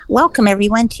Welcome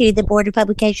everyone to the Board of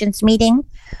Publications meeting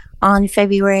on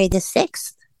February the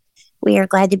 6th. We are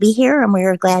glad to be here, and we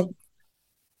are glad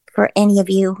for any of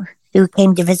you who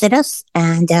came to visit us,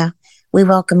 and we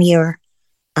welcome your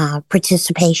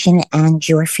participation and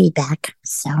your feedback.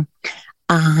 So,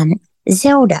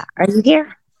 Zelda, are you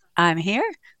here? I'm here.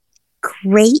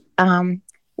 Great.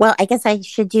 Well, I guess I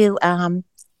should do,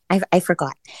 I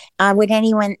forgot.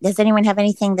 Does anyone have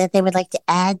anything that they would like to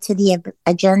add to the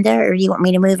agenda, or do you want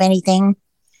me to move anything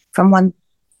from one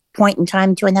point in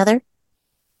time to another?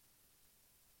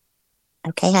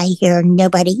 Okay, I hear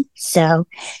nobody. So,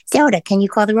 Zelda, can you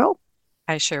call the roll?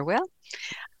 I sure will.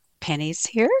 Penny's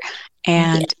here.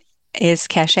 And is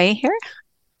Cache here?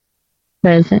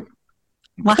 Present.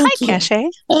 Well, Thank hi, you. Cache. Hey.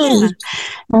 Yeah.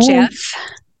 Jeff.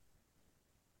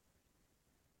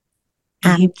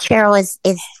 Cheryl is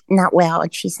not well,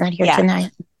 and she's not here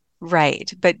tonight.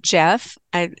 Right. But Jeff,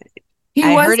 I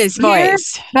was heard his here,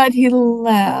 voice. but he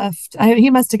left.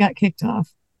 He must have got kicked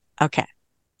off. Okay.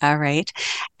 All right.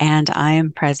 And I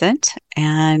am present.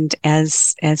 And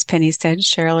as Penny said,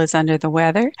 Cheryl is under the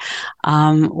weather.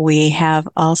 We have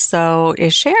also,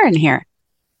 is Sharon here?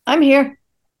 I'm here.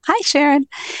 Hi, Sharon.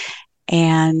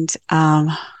 And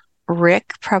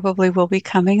Rick probably will be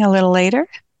coming a little later.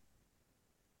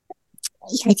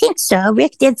 I think so.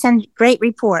 Rick did send great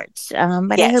reports,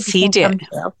 but Yes, I hope he can come did.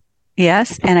 too.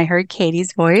 Yes, and I heard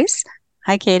Katie's voice.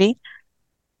 Hi, Katie.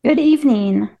 Good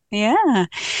evening. Yeah.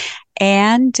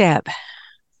 And Deb.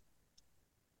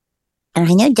 And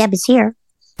I know Deb is here.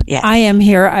 Yes. I am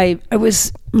here.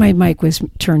 My mic was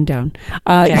turned down.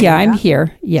 I'm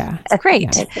here. Yeah.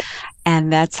 Great. Yeah.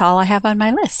 And that's all I have on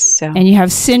my list. So. And you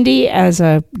have Cindy as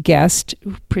a guest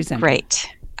presenter. Great.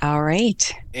 All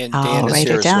right. And I'll Dan is write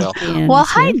here it as down. well. Dan Well, is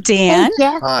hi, here. Dan. Hey,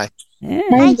 Jeff. Hi. Yeah.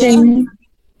 Hi, Dan.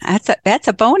 That's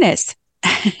a bonus.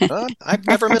 I've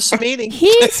never missed a meeting.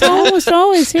 He's almost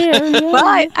always here. Yeah.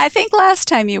 Well, I think last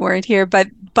time you weren't here, but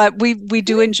we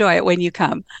do enjoy it when you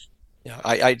come. Yeah,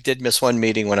 I did miss one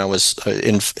meeting when I was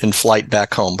in flight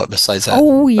back home, but besides that,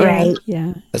 Oh, yeah. Right.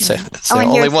 Yeah. that's the and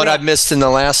only here's one Rick. I've missed in the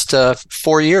last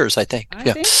 4 years, I think. I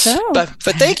think so. But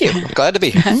thank you. I'm glad to be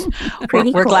here.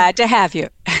 Pretty We're cool. glad to have you.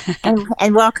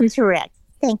 And welcome to Rick.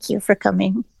 Thank you for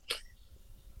coming.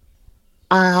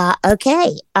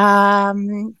 Okay.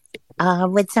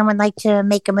 Would someone like to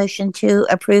make a motion to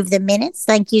approve the minutes?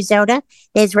 Thank you, Zelda.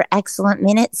 Those were excellent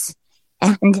minutes,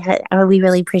 and we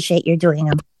really appreciate your doing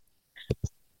them.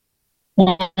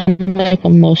 I make a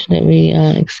motion that we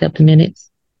accept the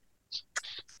minutes.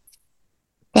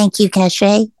 Thank you,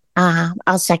 Cache.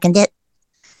 I'll second it.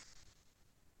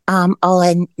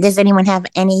 Does anyone have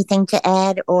anything to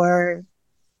add or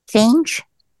change?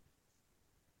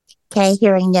 Okay,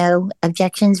 hearing no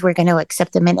objections, we're going to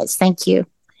accept the minutes. Thank you.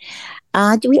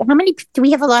 Do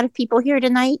we have a lot of people here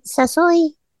tonight,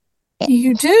 Cecily?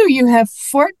 You do. You have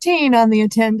 14 on the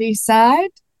attendee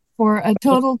side for a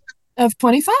total of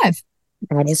 25.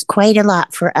 That is quite a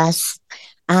lot for us.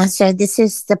 So this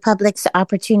is the public's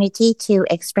opportunity to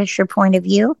express your point of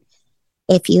view.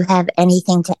 If you have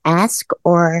anything to ask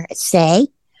or say,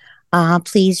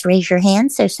 please raise your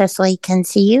hand so Cecily can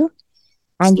see you.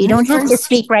 And you don't have to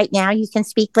speak right now. You can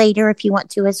speak later if you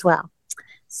want to as well.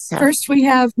 So, First, we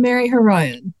have Mary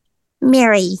Heroyan.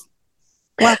 Mary,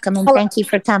 welcome and thank you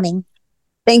for coming.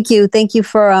 Thank you. Thank you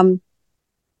for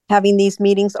having these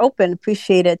meetings open.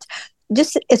 Appreciate it.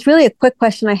 It's really a quick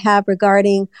question I have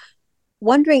regarding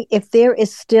wondering if there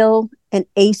is still an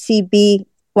ACB.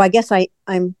 Well, I guess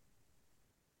I'm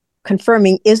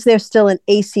confirming, is there still an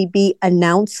ACB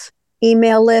announce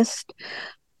email list?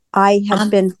 I had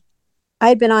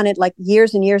been on it like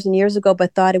years and years and years ago,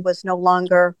 but thought it was no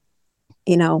longer,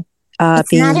 It's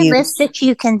being not a used. list that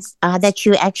you can that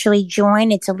you actually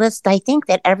join. It's a list I think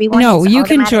that everyone No, is you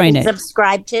can join automatically it.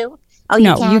 subscribed to. Oh,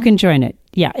 You can join it.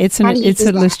 Yeah, it's How do you it's do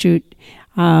a that? list you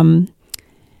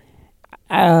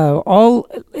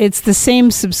it's the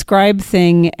same subscribe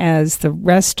thing as the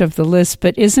rest of the list,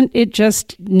 but isn't it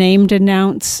just named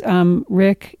announce,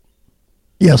 Rick?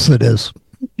 Yes, it is.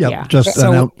 Yep, Yeah. just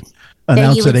So-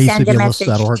 announce you at would send a message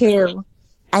acblist.org. to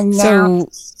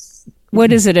announce,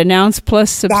 What is it? Announce plus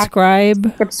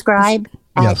subscribe? subscribe.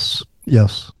 Yes,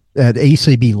 at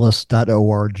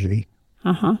acblist.org.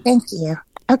 Uh-huh. Thank you.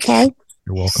 Okay.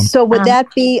 You're welcome. So would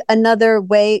that be another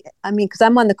way? I mean, because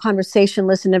I'm on the conversation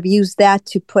list and I've used that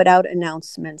to put out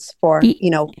announcements for,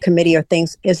 committee or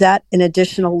things. Is that an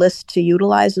additional list to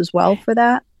utilize as well for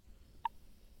that?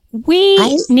 We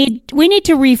need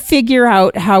to refigure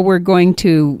out how we're going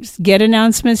to get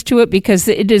announcements to it because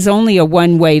it is only a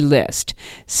one-way list.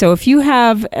 So if you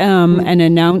have an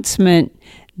announcement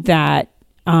that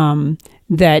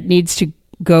needs to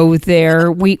go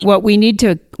there. We need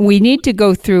to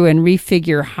go through and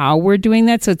refigure how we're doing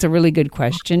that. So it's a really good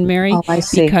question, Mary. Oh, I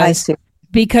see.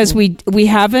 Because we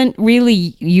haven't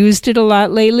really used it a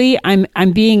lot lately.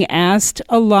 I'm being asked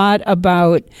a lot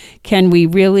about, can we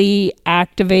really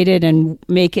activate it and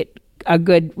make it a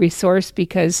good resource,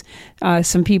 because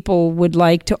some people would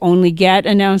like to only get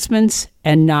announcements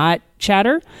and not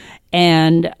chatter.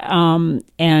 And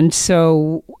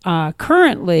so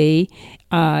currently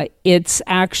it's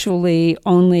actually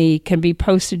only can be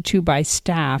posted to by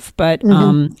staff. But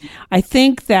I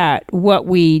think that what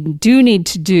we do need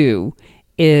to do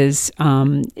is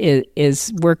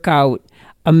work out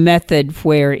a method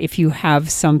where if you have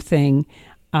something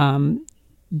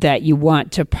that you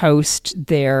want to post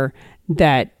there,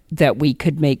 that we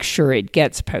could make sure it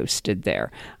gets posted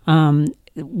there.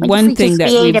 One thing that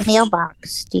create a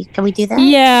mailbox. Can we do that?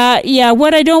 Yeah.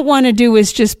 What I don't want to do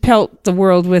is just pelt the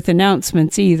world with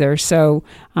announcements either. So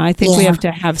I think we have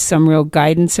to have some real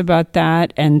guidance about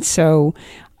that. And so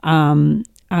that's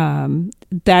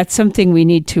something we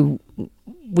need to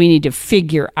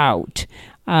figure out.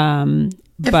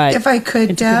 But if I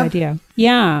could, Deb,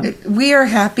 yeah, we are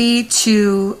happy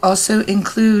to also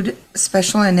include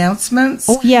special announcements.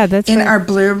 Oh, yeah, that's in right. our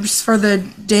blurbs for the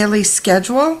daily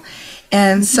schedule.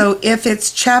 And so if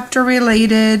it's chapter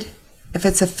related, if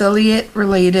it's affiliate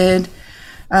related,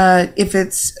 if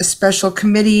it's a special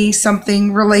committee,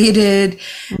 something related,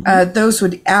 those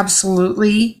would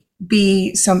absolutely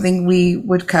be something we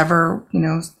would cover,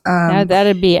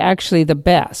 that'd be actually the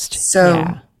best. So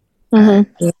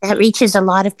that reaches a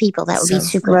lot of people. That would be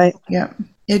super. Right. Yeah,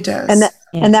 it does.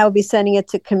 And that would be sending it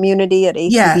to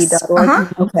community@acb.org. Yes.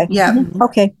 Okay. Yeah.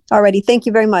 Okay. Alrighty. Thank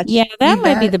you very much. Yeah, that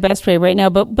might be the best way right now.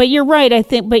 But you're right, I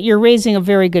think. But you're raising a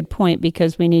very good point,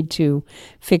 because we need to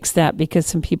fix that, because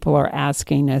some people are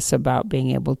asking us about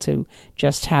being able to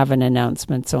just have an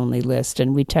announcements only list,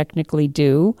 and we technically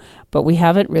do, but we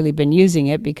haven't really been using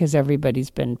it because everybody's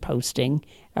been posting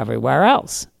everywhere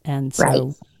else, and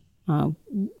so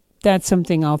that's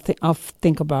something I'll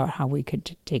think about how we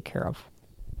could take care of.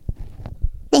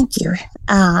 Thank you.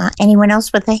 Anyone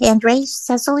else with a hand raised,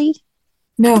 Cecily?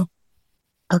 No.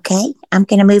 Okay, I'm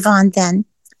going to move on then.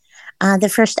 The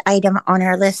first item on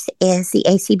our list is the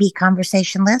ACB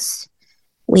conversation list.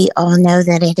 We all know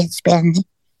that it has been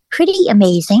pretty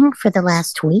amazing for the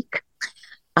last week.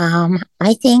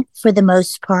 I think for the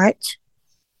most part,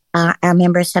 our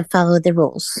members have followed the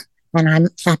rules, and I'm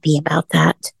happy about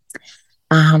that.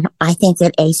 I think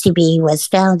that ACB was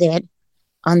founded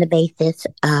on the basis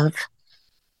of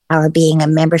our being a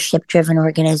membership-driven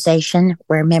organization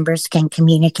where members can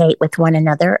communicate with one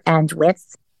another and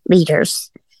with leaders.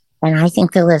 And I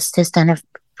think the list has done a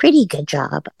pretty good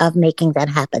job of making that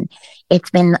happen. It's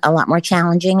been a lot more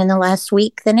challenging in the last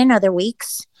week than in other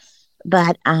weeks.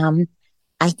 But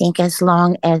I think as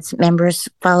long as members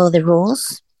follow the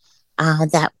rules,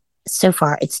 that so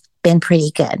far it's been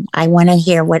pretty good. I want to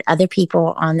hear what other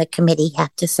people on the committee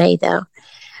have to say, though.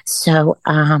 So,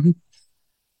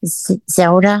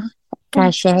 Zelda,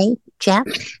 Cache, Jeff,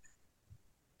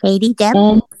 Katie, Deb?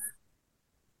 I'll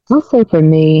say for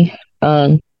me,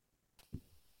 the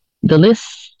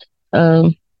list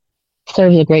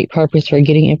serves a great purpose for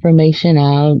getting information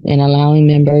out and allowing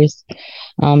members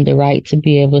the right to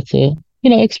be able to,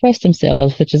 express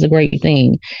themselves, which is a great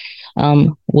thing.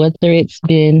 Whether it's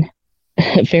been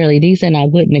fairly decent, I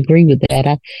wouldn't agree with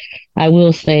that. I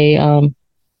will say,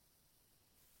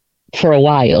 for a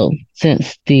while,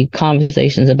 since the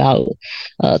conversations about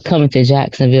coming to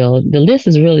Jacksonville, the list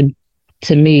is really,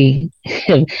 to me,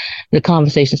 the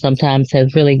conversation sometimes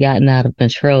has really gotten out of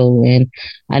control. And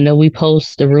I know we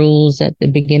post the rules at the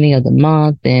beginning of the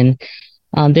month, and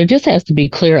there just has to be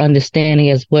clear understanding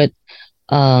as what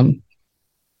the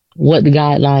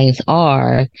guidelines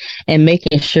are, and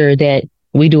making sure that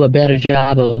we do a better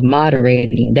job of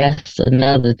moderating. That's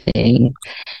another thing,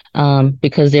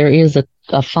 because there is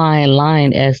a fine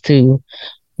line as to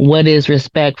what is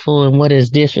respectful and what is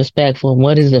disrespectful and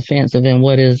what is offensive and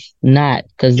what is not,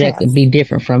 because that could be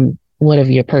different from whatever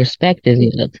your perspective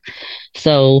is.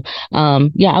 So,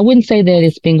 I wouldn't say that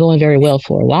it's been going very well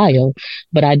for a while,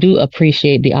 but I do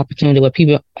appreciate the opportunity where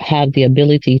people have the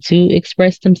ability to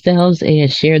express themselves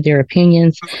and share their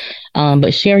opinions.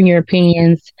 But sharing your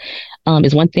opinions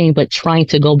is one thing, but trying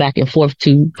to go back and forth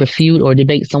to refute or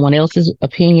debate someone else's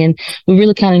opinion, we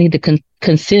really kind of need to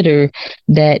consider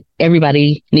that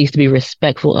everybody needs to be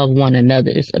respectful of one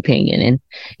another's opinion. And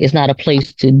it's not a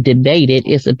place to debate it,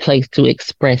 it's a place to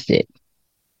express it.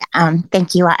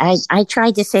 Thank you. I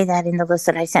tried to say that in the list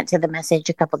that I sent to the message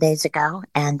a couple days ago,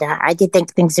 and I did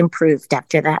think things improved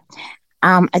after that.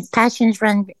 Passions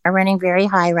are running very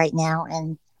high right now,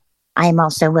 and I am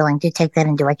also willing to take that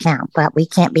into account. But we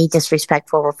can't be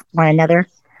disrespectful of one another,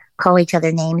 call each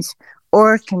other names,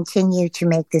 or continue to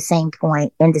make the same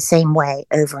point in the same way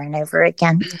over and over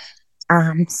again.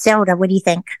 Zelda, what do you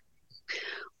think?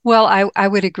 Well, I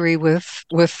would agree with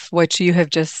what you have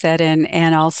just said,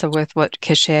 and also with what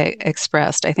Cachet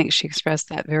expressed. I think she expressed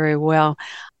that very well.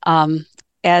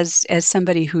 As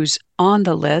somebody who's on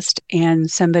the list and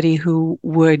somebody who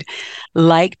would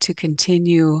like to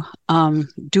continue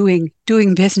doing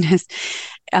business,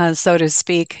 so to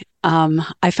speak,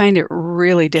 I find it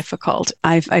really difficult.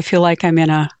 I feel like I'm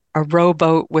in a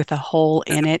rowboat with a hole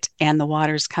in it and the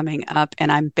water's coming up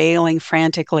and I'm bailing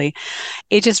frantically.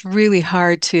 It's just really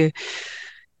hard to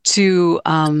do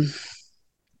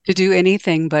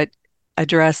anything but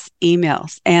address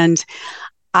emails. And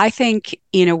I think,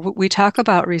 we talk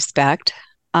about respect.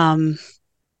 I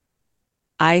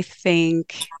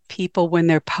think people, when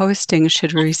they're posting,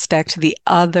 should respect the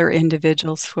other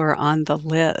individuals who are on the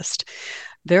list.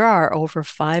 There are over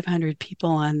 500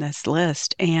 people on this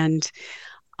list, and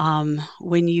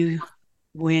when you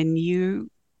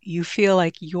feel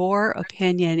like your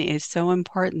opinion is so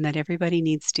important that everybody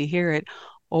needs to hear it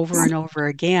over and over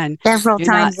again, several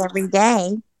times every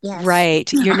day. Yes.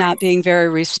 Right. You're not being very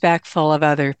respectful of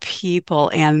other people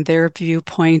and their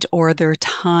viewpoint or their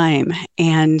time.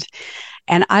 And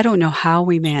I don't know how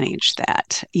we manage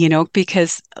that,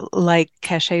 because like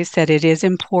Cachet said, it is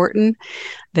important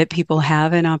that people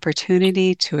have an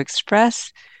opportunity to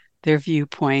express their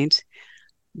viewpoint.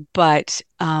 But,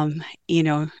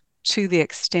 to the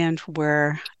extent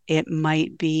where it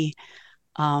might be,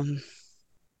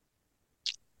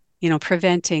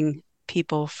 preventing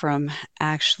people from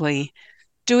actually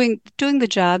doing the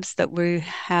jobs that we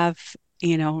have,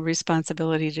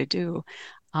 responsibility to do.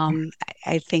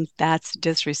 I think that's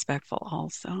disrespectful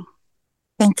also.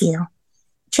 Thank you.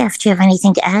 Jeff, do you have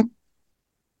anything to add?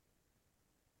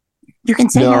 You can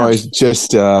say no. It's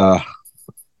just, sorry,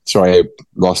 I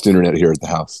lost internet here at the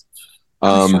house.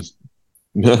 I'm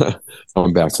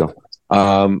back, so.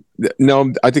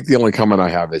 No, I think the only comment I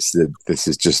have is that this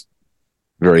is just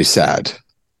very sad.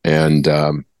 And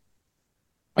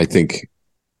I think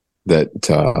that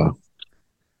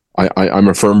I'm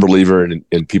a firm believer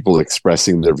in people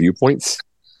expressing their viewpoints.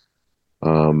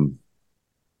 I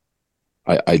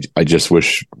just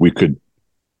wish we could,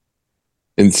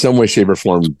 in some way, shape, or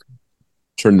form,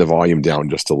 turn the volume down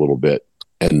just a little bit,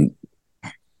 and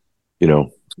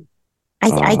I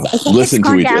think listen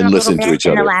to each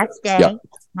other. Last day.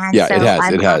 Yeah, so it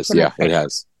has. Yeah, it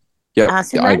has. Yeah,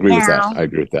 so I agree with now, that. I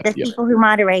agree with that. The people who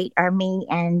moderate are me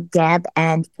and Deb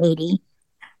and Katie.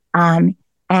 And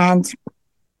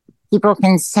people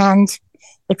can send,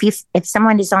 if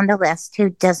someone is on the list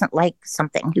who doesn't like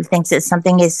something, who thinks that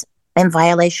something is in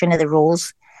violation of the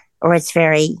rules, or it's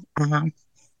very,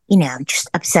 just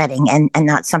upsetting and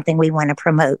not something we want to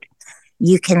promote,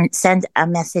 you can send a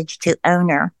message to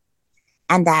owner,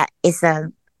 and that is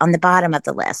on the bottom of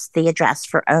the list. The address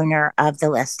for owner of the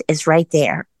list is right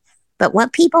there. But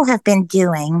what people have been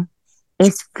doing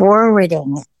is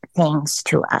forwarding things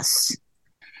to us.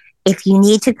 If you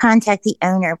need to contact the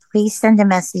owner, please send a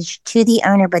message to the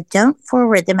owner, but don't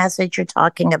forward the message you're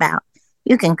talking about.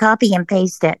 You can copy and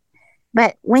paste it.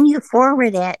 But when you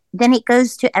forward it, then it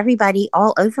goes to everybody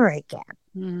all over again.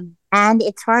 Mm. And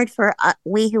it's hard for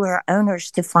we who are owners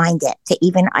to find it, to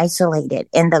even isolate it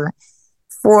in the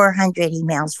 400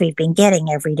 emails we've been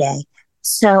getting every day.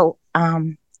 So,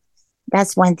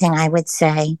 that's one thing I would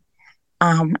say.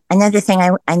 Another thing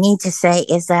I need to say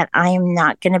is that I am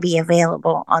not going to be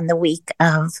available on the week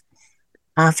of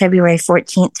February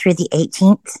 14th through the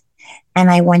 18th.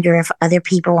 And I wonder if other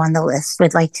people on the list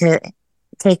would like to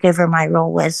take over my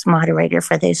role as moderator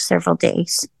for those several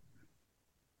days.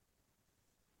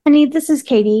 Honey, this is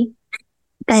Katie.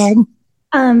 Go ahead.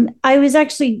 I was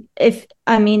actually,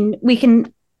 we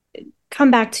can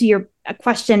come back to your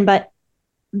question, but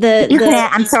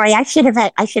I'm sorry. I should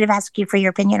have asked you for your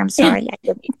opinion. I'm sorry.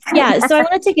 Yeah. So I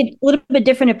want to take a little bit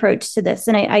different approach to this,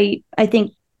 and I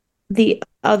think my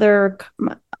other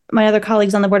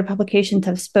colleagues on the Board of Publications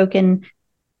have spoken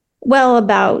well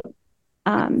about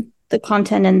the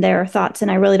content and their thoughts,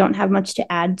 and I really don't have much to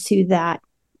add to that.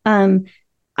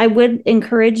 I would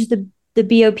encourage the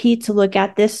BOP to look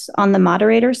at this on the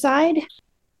moderator side.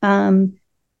 I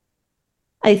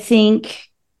think.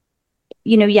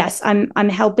 Yes, I'm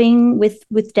helping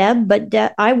with Deb, but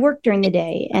I work during the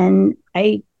day, and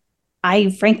I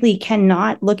frankly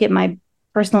cannot look at my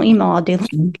personal email all day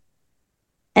long.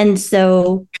 And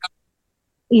so,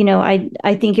 I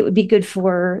think it would be good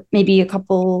for maybe a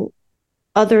couple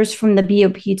others from the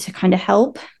BOP to kind of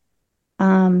help.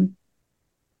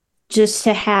 Just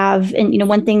to have, and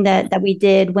one thing that we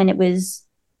did when it was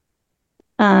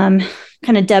kind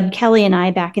of Deb Kelly and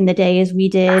I back in the day is we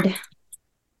did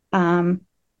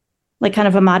like kind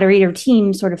of a moderator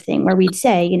team sort of thing where we'd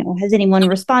say, has anyone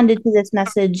responded to this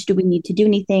message? Do we need to do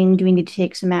anything? Do we need to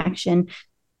take some action?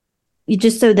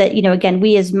 Just so that, again,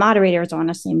 we as moderators are on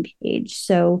the same page.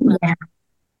 So yeah.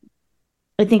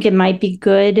 I think it might be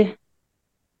good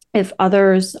if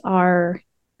others are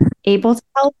able to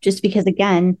help, just because,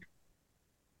 again,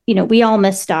 we all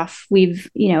miss stuff.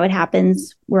 It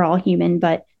happens. We're all human,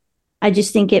 but I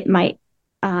just think it might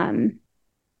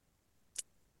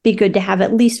be good to have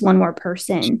at least one more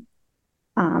person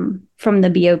from the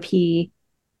BOP,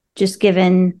 just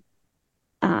given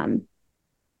the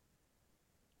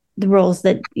roles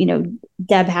that,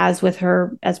 Deb has with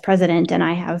her as president, and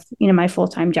I have, my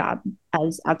full-time job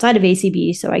as outside of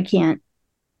ACB. So I can't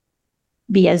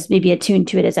be as maybe attuned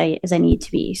to it as I need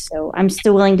to be. So I'm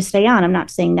still willing to stay on. I'm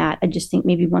not saying that. I just think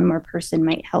maybe one more person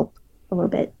might help a little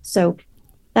bit. So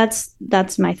that's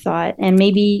my thought. And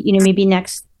maybe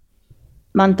next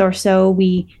month or so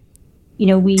we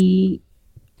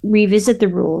revisit the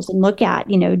rules and look at,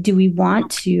 do we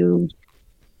want to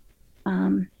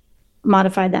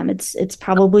modify them? It's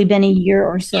probably been a year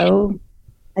or so.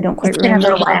 I don't quite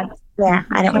remember. Yeah,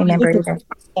 I don't remember either.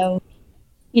 So,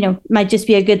 might just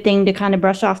be a good thing to kind of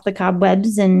brush off the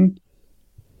cobwebs and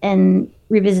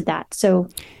revisit that. So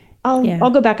I'll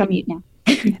go back on mute now.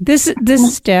 This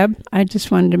is Deb. I just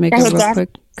wanted to make a real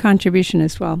quick contribution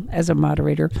as well as a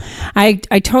moderator. I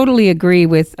totally agree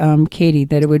with Katie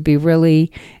that it would be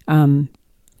really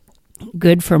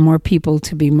good for more people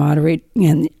to be moderate,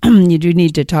 and you do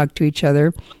need to talk to each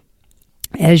other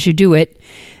as you do it.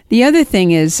 The other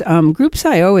thing is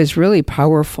Groups.io is really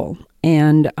powerful,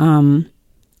 and on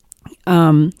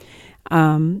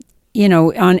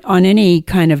any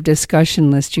kind of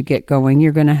discussion list you get going,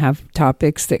 you're going to have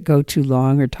topics that go too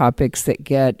long, or topics that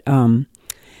get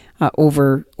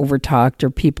over talked, or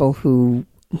people who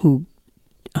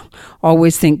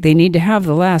always think they need to have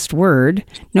the last word,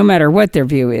 no matter what their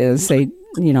view is.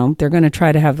 They're going to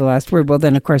try to have the last word. Well,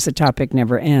 then of course the topic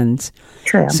never ends.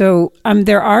 True. So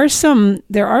there are some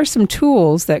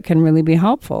tools that can really be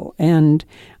helpful, and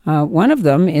one of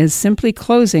them is simply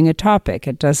closing a topic.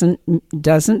 It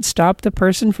doesn't stop the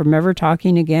person from ever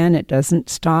talking again. It doesn't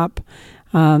stop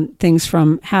things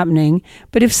from happening.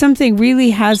 But if something really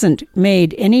hasn't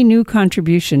made any new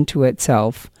contribution to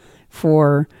itself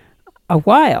for a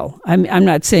while, I'm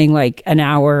not saying like an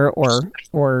hour or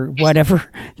whatever.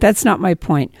 That's not my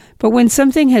point. But when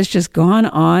something has just gone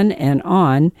on,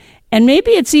 and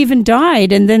maybe it's even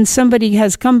died, and then somebody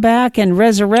has come back and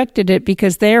resurrected it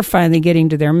because they're finally getting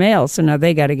to their mail. So now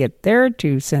they got to get their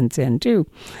 2 cents in too.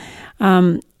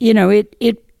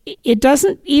 It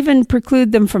doesn't even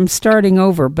preclude them from starting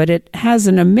over, but it has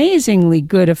an amazingly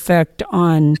good effect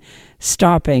on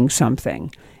stopping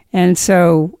something. And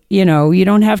so, you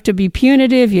don't have to be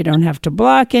punitive. You don't have to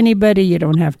block anybody. You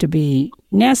don't have to be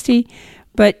nasty,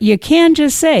 but you can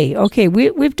just say, okay,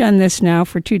 we've done this now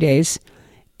for 2 days.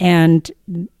 And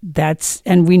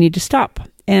we need to stop.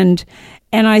 And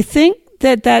I think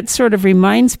that sort of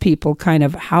reminds people kind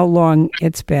of how long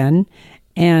it's been,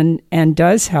 and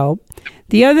does help.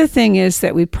 The other thing is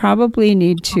that we probably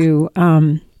need to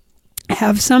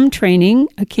have some training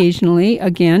occasionally,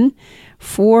 again,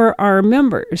 for our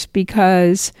members,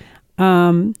 because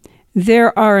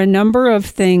there are a number of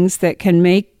things that can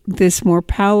make this more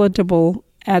palatable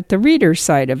at the reader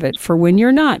side of it for when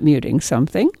you're not muting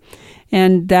something.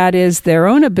 And that is their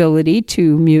own ability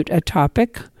to mute a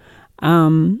topic.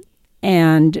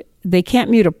 And they can't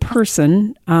mute a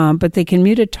person, but they can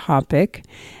mute a topic.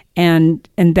 And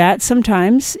that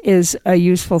sometimes is a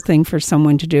useful thing for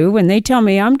someone to do. When they tell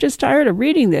me, I'm just tired of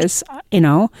reading this,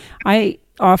 I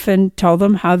often tell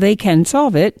them how they can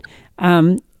solve it,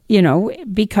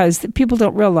 because people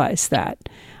don't realize that.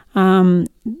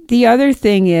 The other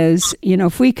thing is,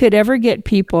 if we could ever get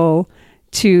people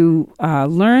to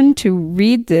learn to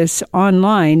read this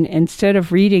online instead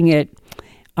of reading it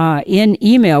in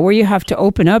email, where you have to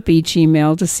open up each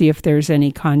email to see if there's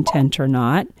any content or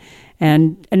not,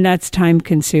 and that's time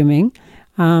consuming.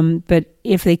 But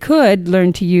if they could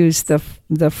learn to use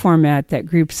the format that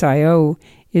Groups.io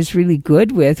is really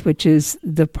good with, which is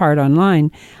the part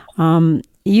online,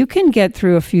 you can get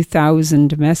through a few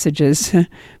thousand messages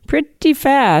pretty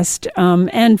fast,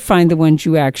 and find the ones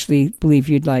you actually believe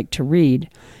you'd like to read.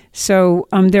 So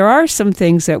there are some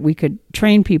things that we could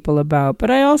train people about, but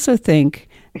I also think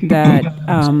that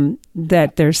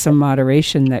that there's some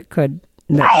moderation that could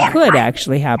that could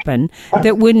actually happen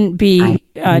that wouldn't be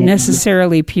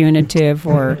necessarily punitive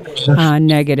or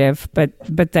negative, but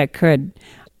that could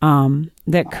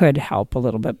help a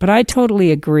little bit. But I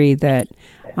totally agree that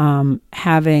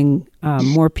having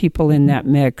more people in that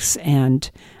mix and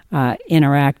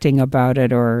interacting about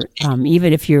it, or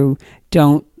even if you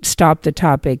don't stop the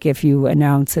topic, if you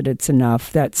announce it, it's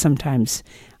enough. That sometimes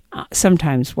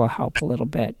will help a little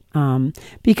bit,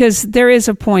 because there is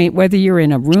a point, whether you're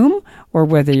in a room or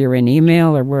whether you're in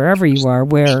email or wherever you are,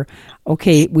 where,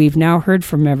 okay, we've now heard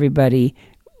from everybody.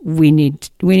 We need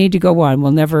to go on.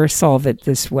 We'll never solve it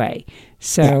this way.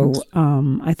 So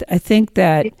I think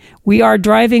that we are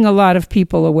driving a lot of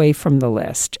people away from the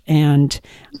list, and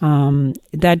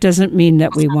that doesn't mean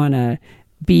that we want to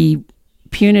be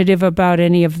punitive about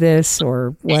any of this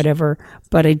or whatever,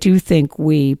 but I do think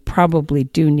we probably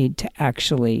do need to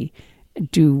actually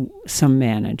do some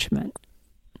management.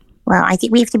 Well, I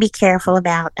think we have to be careful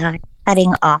about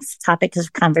cutting off topics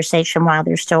of conversation while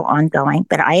they're still ongoing,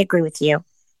 but I agree with you.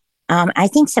 I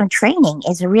think some training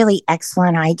is a really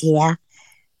excellent idea.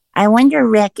 I wonder,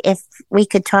 Rick, if we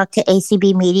could talk to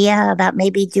ACB Media about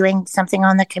maybe doing something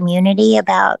on the community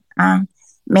about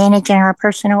managing our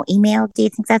personal email. Do you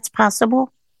think that's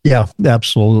possible? Yeah,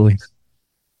 absolutely.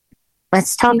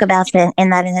 Let's talk about that in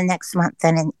the next month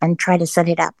and try to set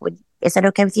it up. Is that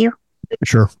okay with you?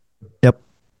 Sure. Yep.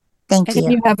 Thank you.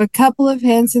 You have a couple of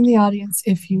hands in the audience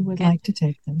if you would like to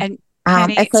take them. And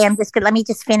okay, let me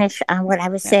just finish what I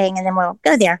was saying, and then we'll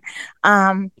go there.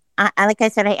 Like I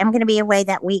said, I am going to be away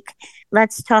that week.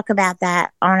 Let's talk about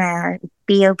that on our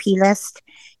BOP list.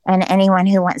 And anyone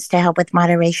who wants to help with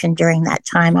moderation during that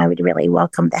time, I would really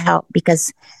welcome the help,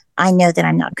 because I know that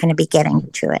I'm not going to be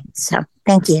getting to it. So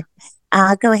thank you.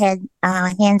 Go ahead.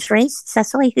 Hands raised.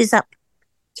 Cecily, who's up?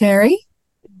 Terry.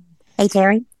 Hey,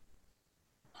 Terry.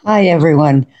 Hi,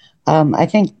 everyone. I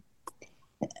think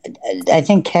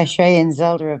Keshe and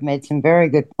Zelda have made some very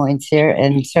good points here,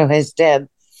 and so has Deb,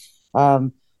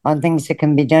 on things that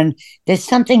can be done. There's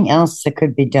something else that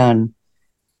could be done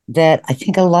that I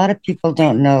think a lot of people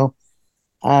don't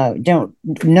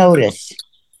notice,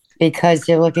 because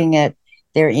they're looking at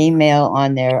their email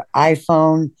on their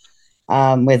iPhone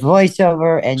with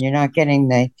VoiceOver, and you're not getting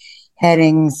the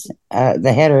headings,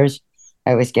 the headers.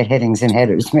 I always get headings and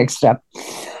headers mixed up.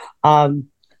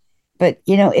 But,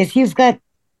 if you've got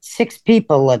 6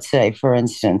 people, let's say, for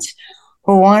instance,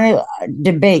 who want to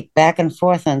debate back and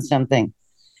forth on something,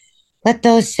 let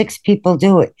those 6 people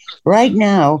do it. Right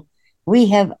now, we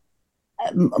have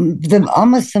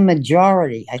almost the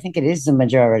majority, I think it is the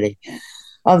majority,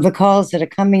 of the calls that are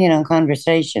coming in on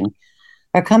conversation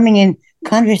are coming in.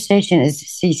 Conversation is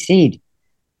CC'd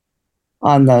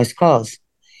on those calls.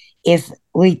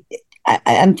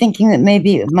 I'm thinking that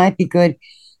maybe it might be good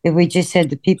if we just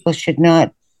said that people should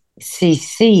not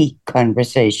CC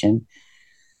conversation,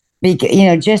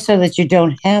 just so that you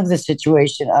don't have the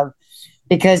situation of,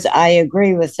 because I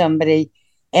agree with somebody,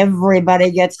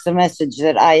 everybody gets the message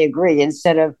that I agree,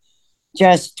 instead of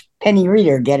just Penny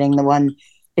Reader getting the one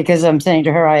because I'm saying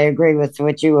to her, I agree with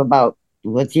you about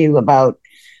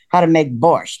how to make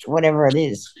borscht, whatever it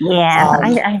is.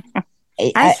 Yeah,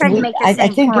 I tried to make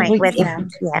the same point with him.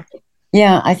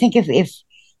 Yeah, I think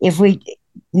if we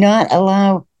not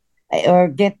allow or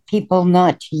get people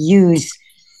not to use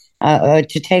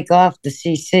to take off the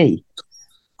CC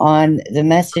on the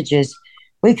messages,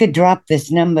 we could drop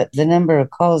the number of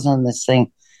calls on this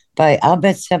thing by, I'll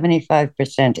bet,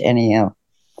 75% anyhow.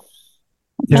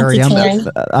 Terry,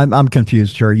 I'm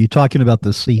confused here. Are you talking about the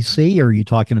CC, or are you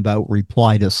talking about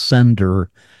reply to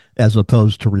sender as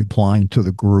opposed to replying to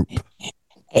the group?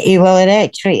 Well, it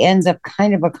actually ends up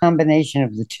kind of a combination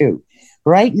of the two.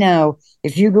 Right now,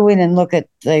 if you go in and look at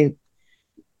the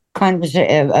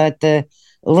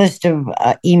list of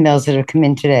emails that have come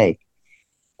in today,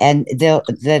 and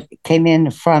that came in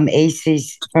from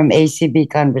ACB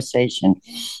conversation,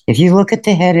 if you look at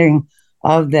the heading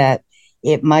of that,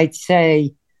 it might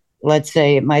say,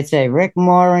 Rick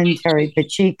Moran, Terry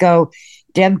Pacheco,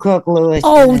 Deb Cook Lewis.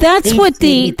 Oh, that's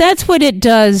what it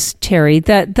does, Terry.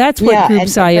 That's what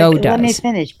Groups.io does. Let me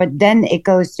finish. But then it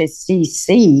goes to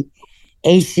CC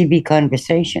ACB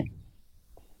conversation.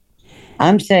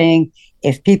 I'm saying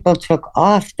if people took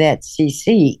off that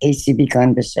CC ACB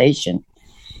conversation,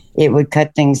 it would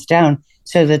cut things down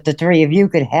so that the 3 of you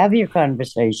could have your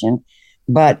conversation,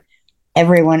 but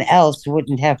everyone else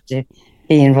wouldn't have to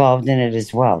be involved in it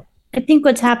as well. I think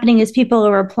what's happening is people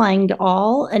are replying to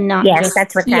all and not just...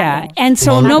 that's what's happening. And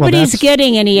so nobody's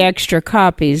getting any extra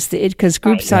copies because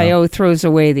Groups.io throws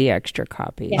away the extra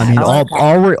copies. I mean,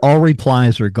 all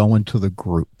replies are going to the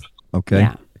group, okay?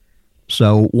 Yeah.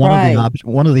 So one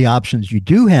of the options you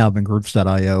do have in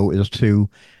Groups.io is to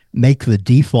make the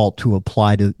default to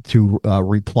apply to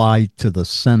reply to the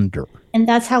sender. And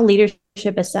that's how leadership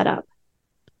is set up.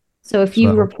 So if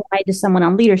you reply to someone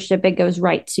on leadership, it goes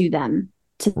right to them,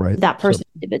 to that person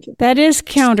individually. That is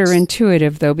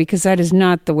counterintuitive, though, because that is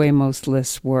not the way most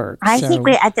lists work. I think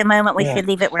at the moment we should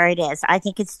leave it where it is. I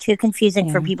think it's too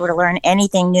confusing for people to learn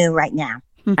anything new right now.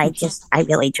 I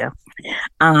really do.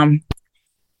 Do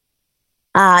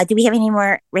we have any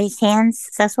more raised hands,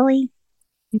 Cecily?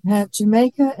 You have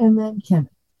Jamaica and then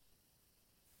Kenneth.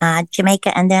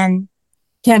 Jamaica and then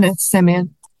Kenneth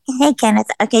Simeon. Hey, Kenneth.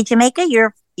 Okay, Jamaica,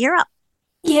 you're up.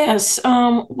 Yes.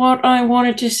 What I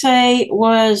wanted to say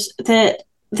was that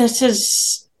this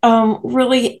is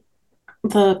really,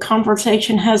 the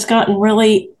conversation has gotten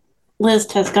really,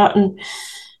 list has gotten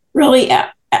really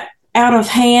out of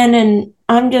hand, and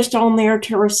I'm just on there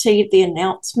to receive the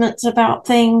announcements about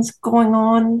things going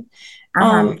on.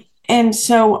 And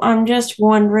so I'm just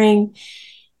wondering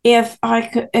if I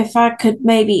could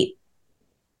maybe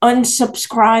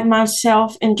unsubscribe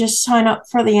myself and just sign up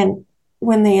for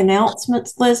when the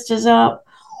announcements list is up,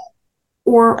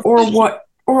 or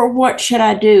what should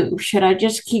I do? Should I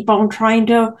just keep on trying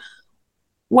to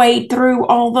wade through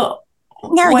all the?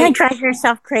 No, don't drive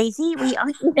yourself crazy.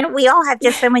 We all have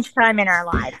just so much time in our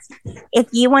lives. If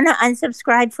you want to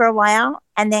unsubscribe for a while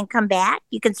and then come back,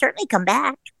 you can certainly come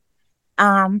back.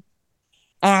 That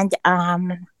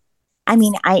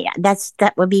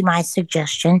would be my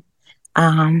suggestion.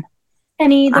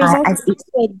 Penny, there's also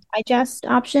a digest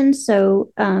option.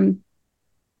 So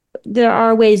there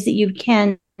are ways that you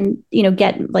can,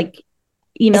 get like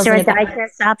emails. Is there a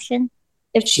digest option?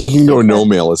 You can go no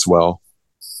mail as well.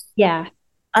 Yeah.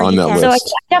 On that list. So I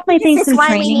definitely think some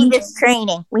training. We need this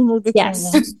training. We need the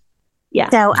training. Yeah.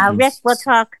 So, Rick, we'll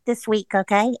talk this week,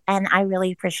 okay? And I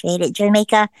really appreciate it.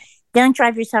 Jamaica, don't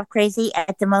drive yourself crazy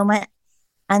at the moment.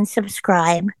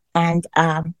 Unsubscribe and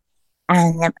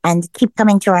keep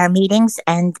coming to our meetings.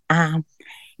 And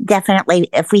definitely,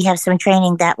 if we have some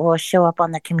training, that will show up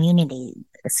on the community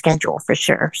schedule for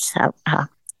sure. So,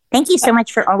 thank you so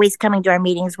much for always coming to our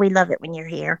meetings. We love it when you're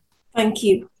here. Thank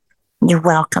you. You're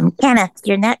welcome. Kenneth,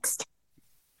 you're next.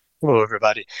 Hello,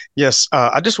 everybody. Yes,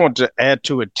 I just wanted to add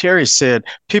to what Terry said.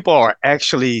 People are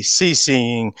actually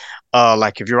CCing,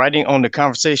 like if you're writing on the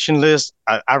conversation list,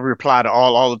 I reply to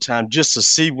all the time just to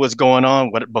see what's going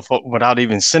on without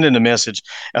even sending the message.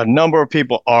 A number of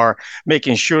people are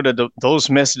making sure that those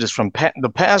messages from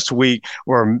the past week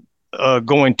were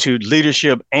going to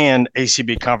leadership and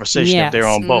ACB conversation. If they're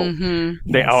on both.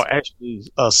 They are actually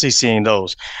CCing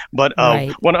those. But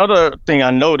one other thing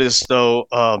I noticed though,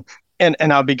 and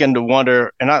I began to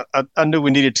wonder, and I knew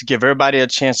we needed to give everybody a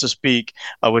chance to speak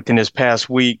within this past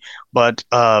week, but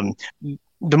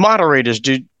the moderators,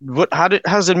 how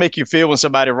does it make you feel when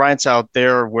somebody writes out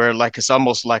there where like it's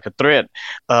almost like a threat?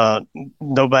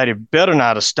 Nobody better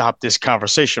not have stopped this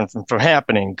conversation from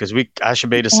happening, because I should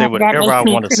be able to say whatever I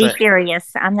want to say. Pretty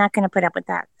furious. I'm not going to put up with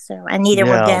that. So, and neither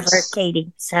will Deb or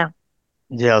Katie. So.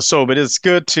 Yeah. So, but it's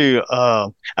good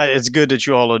that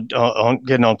you all are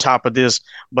getting on top of this.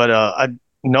 But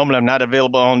normally I'm not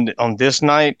available on this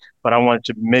night, but I wanted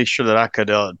to make sure that I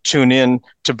could tune in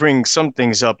to bring some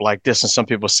things up like this. And some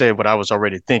people said what I was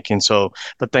already thinking. So,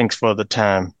 but thanks for the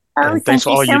time. Oh, thank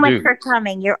you so much for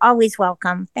coming. You're always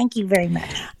welcome. Thank you very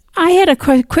much. I had a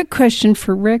quick question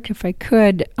for Rick, if I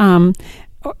could,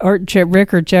 or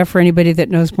Rick or Jeff, or anybody that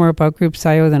knows more about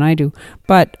Groups.io than I do.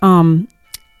 But one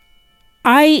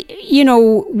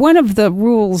of the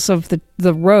rules of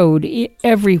the road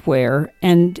everywhere,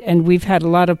 and we've had a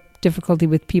lot of difficulty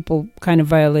with people kind of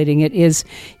violating it, is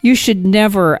you should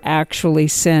never actually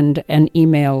send an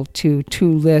email to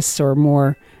 2 lists or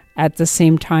more at the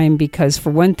same time, because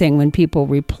for one thing, when people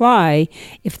reply,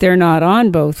 if they're not on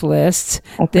both lists,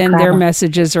 then their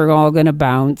messages are all going to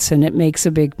bounce, and it makes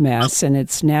a big mess, and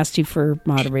it's nasty for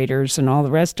moderators and all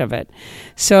the rest of it.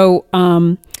 So,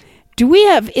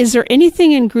 is there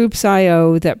anything in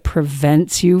Groups.io that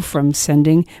prevents you from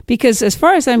sending? Because as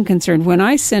far as I'm concerned, when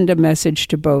I send a message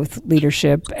to both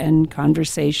leadership and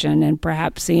conversation and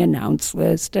perhaps the announce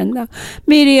list and the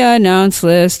media announce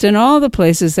list and all the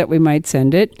places that we might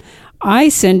send it, I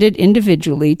send it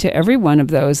individually to every one of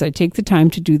those. I take the time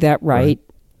to do that right.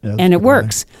 And it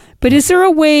works. But is there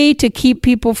a way to keep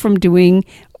people from doing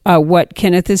what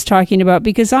Kenneth is talking about?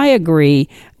 Because I agree,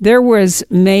 there was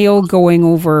mail going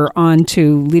over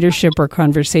onto leadership or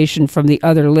conversation from the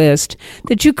other list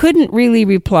that you couldn't really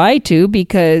reply to,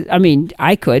 because,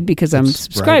 I could, because I'm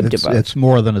subscribed to both. It's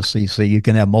more than a CC. You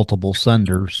can have multiple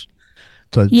senders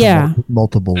to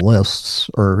multiple lists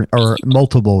or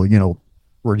multiple,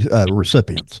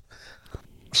 recipients.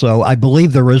 So I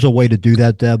believe there is a way to do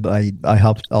that, Deb.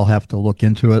 I'll have to look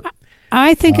into it.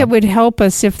 I think it would help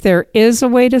us if there is a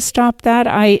way to stop that.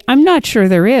 I'm not sure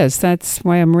there is. That's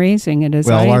why I'm raising it.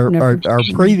 Our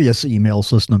previous email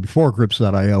system before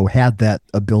Groups.io had that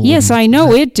ability. Yes, I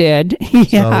know it did.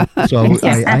 Yeah. So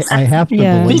I have to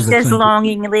believe he says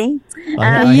longingly.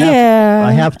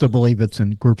 I have to believe it's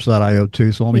in Groups.io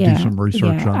too. So let me do some research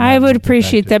on that. I would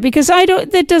appreciate that because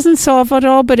that doesn't solve it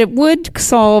all, but it would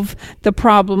solve the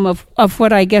problem of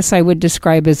what I guess I would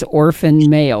describe as orphan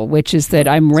mail, which is that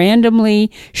I'm randomly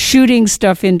shooting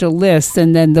stuff into lists,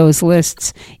 and then those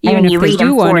lists, even if they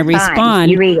do want to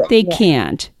respond, they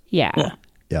can't. Yeah.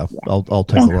 I'll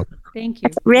take a look. Thank you,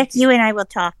 Rick. You and I will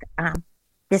talk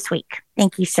this week.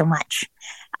 Thank you so much.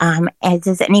 And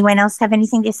does anyone else have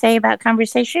anything to say about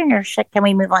conversation, or can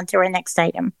we move on to our next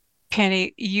item?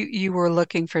 Penny, you were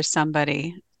looking for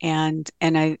somebody, and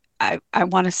I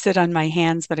want to sit on my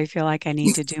hands, but I feel like I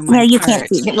need to do my No, you part.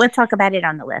 can't. We'll talk about it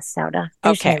on the list, Soda.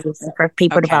 There's no reason for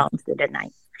people to volunteer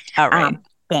tonight. All right.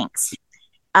 Thanks.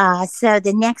 So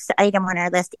the next item on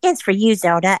our list is for you,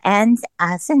 Zelda and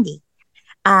Cindy.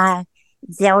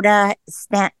 Zelda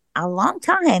spent a long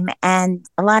time and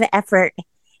a lot of effort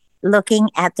looking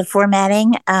at the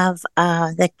formatting of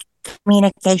the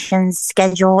communications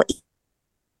schedule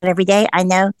every day. I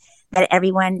know that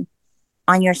everyone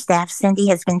on your staff, Cindy,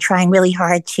 has been trying really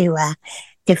hard to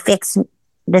fix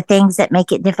the things that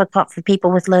make it difficult for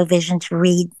people with low vision to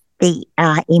read the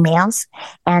emails.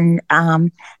 And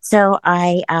so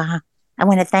I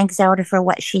want to thank Zelda for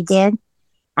what she did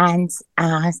and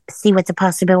see what the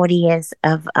possibility is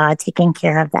of taking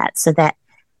care of that so that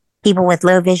people with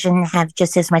low vision have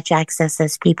just as much access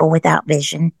as people without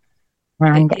vision.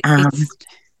 And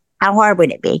how hard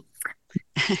would it be?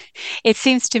 It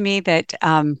seems to me that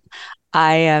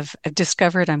I have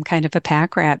discovered I'm kind of a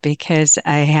pack rat because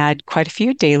I had quite a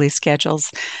few daily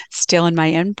schedules still in my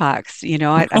inbox.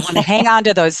 I want to hang on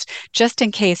to those just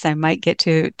in case I might get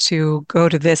to go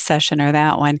to this session or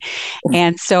that one.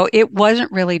 And so it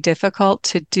wasn't really difficult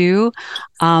to do.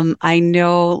 I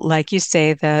know, like you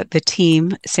say, the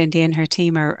team, Cindy and her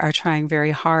team are trying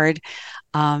very hard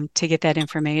to get that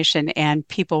information, and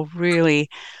people really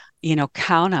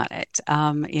count on it.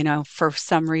 For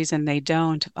some reason they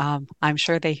don't. I'm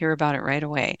sure they hear about it right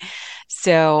away.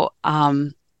 So,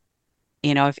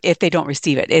 if they don't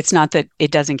receive it, it's not that it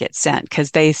doesn't get sent,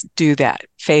 because they do that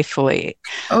faithfully.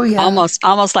 Oh yeah,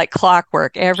 almost like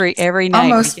clockwork every night.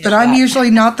 Almost, but I'm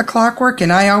usually not the clockwork,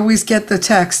 and I always get the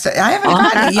text. I haven't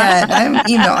gotten it yet. I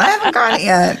haven't gotten it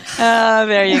yet. Oh,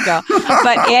 there you go.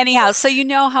 But anyhow, so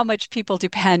how much people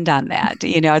depend on that.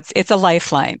 It's a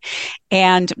lifeline.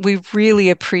 And we really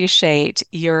appreciate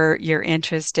your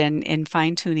interest in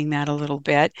fine-tuning that a little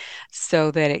bit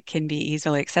so that it can be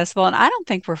easily accessible. And I don't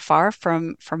think we're far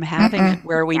from having it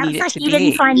where we need it to be. You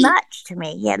didn't find much to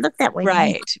me. Yeah, it looked that way.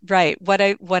 Right.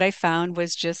 What I found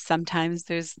was just sometimes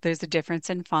there's a difference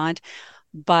in font,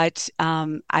 but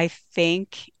I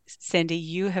think, Cindy,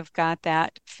 you have got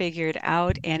that figured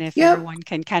out. And if everyone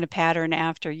can kind of pattern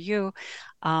after you,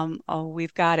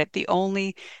 we've got it. The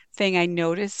only thing I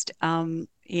noticed, and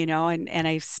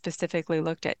I specifically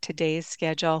looked at today's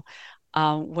schedule,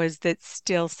 was that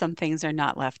still some things are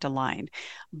not left aligned.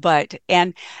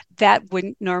 And that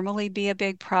wouldn't normally be a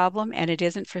big problem, and it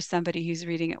isn't for somebody who's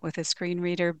reading it with a screen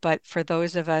reader, but for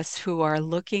those of us who are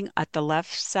looking at the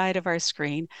left side of our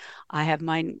screen, I have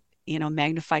mine,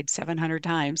 magnified 700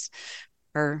 times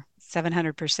or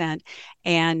 700%.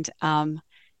 And,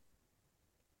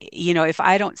 if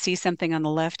I don't see something on the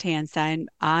left-hand side,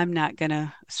 I'm not going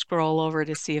to scroll over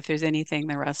to see if there's anything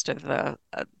the rest of the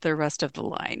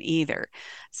line either.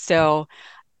 So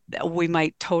we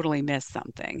might totally miss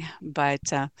something.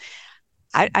 But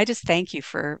I just thank you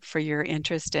for your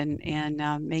interest in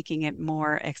making it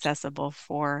more accessible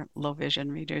for low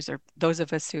vision readers, or those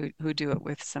of us who do it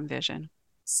with some vision.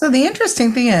 So the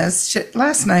interesting thing is,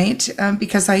 last night,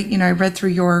 because I read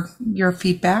through your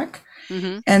feedback.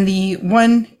 Mm-hmm. And the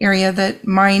one area that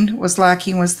mine was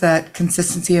lacking was that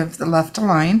consistency of the left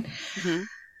align. Mm-hmm.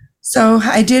 So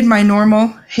I did my normal,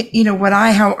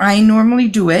 how I normally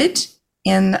do it.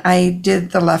 And I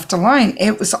did the left align.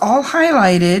 It was all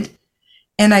highlighted,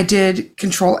 and I did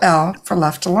Control L for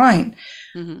left align.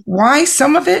 Mm-hmm. Why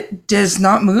some of it does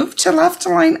not move to left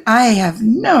align, I have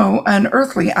no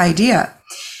unearthly idea.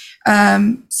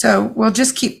 So we'll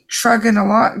just keep trudging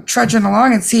along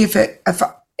and see if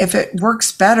it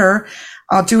works better.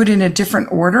 I'll do it in a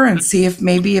different order and see if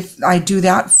I do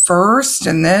that first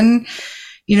and then,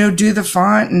 do the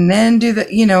font and then do the,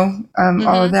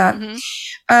 all of that.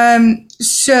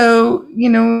 So,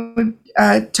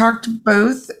 talked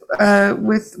both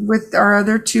with our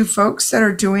other two folks that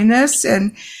are doing this,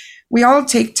 and we all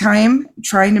take time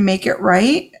trying to make it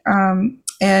right,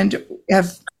 and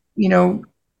have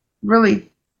really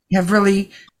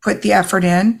put the effort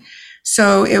in.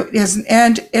 So it isn't,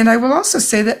 and I will also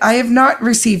say that I have not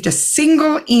received a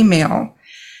single email.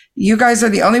 You guys are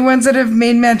the only ones that have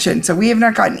made mention. So we have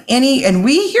not gotten any, and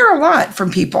we hear a lot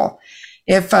from people.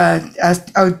 If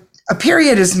a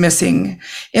period is missing,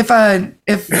 if a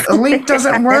link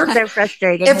doesn't work, so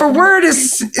frustrating. If a word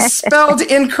is spelled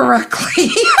incorrectly,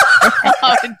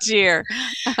 oh dear.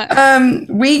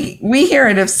 We hear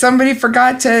it. If somebody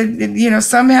forgot to,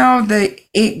 somehow the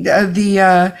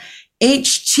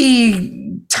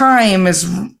HT time is,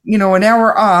 an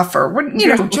hour off, or what,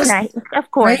 just right. Of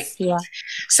course, right? yeah.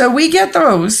 So we get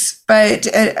those,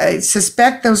 but I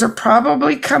suspect those are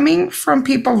probably coming from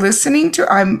people listening to.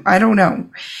 I don't know.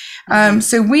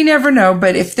 So we never know.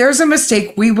 But if there's a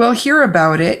mistake, we will hear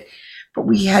about it. But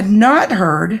we had not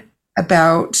heard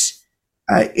about.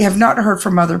 Have not heard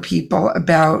from other people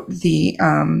about the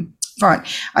font.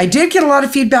 I did get a lot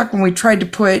of feedback when we tried to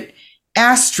put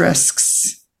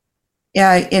asterisks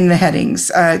in the headings.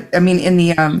 In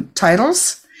the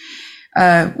titles.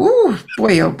 Oh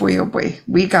boy.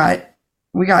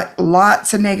 We got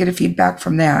lots of negative feedback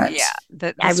from that.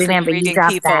 Yeah, I remember you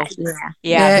got people. that.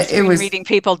 Yeah, it was reading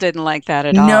people didn't like that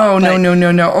at all. No.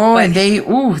 Oh, and they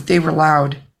were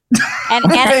loud.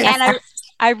 And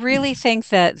I really think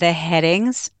that the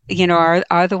headings,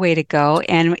 are the way to go.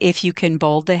 And if you can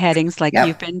bold the headings like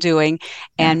you've been doing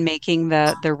and making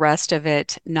the rest of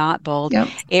it not bold,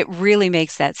 it really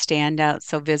makes that stand out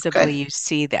so visibly. You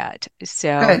see that.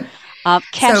 So,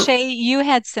 Cache, you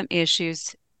had some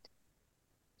issues,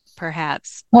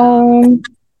 perhaps.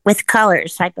 With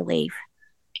colors, I believe.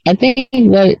 I think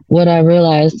what I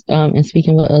realized, in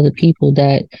speaking with other people,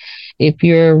 that if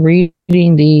you're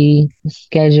reading the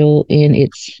schedule in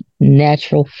its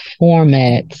natural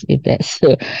format, if that's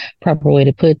the proper way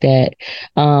to put that,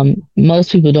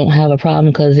 most people don't have a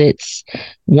problem because it's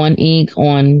one ink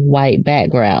on white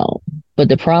background. But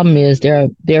the problem is there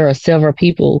are several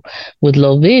people with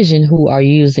low vision who are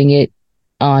using it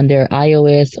on their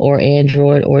iOS or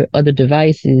Android or other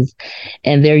devices,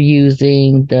 and they're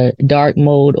using the dark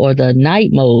mode or the night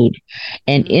mode.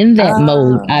 And in that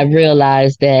mode, I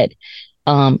realized that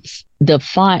the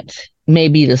font may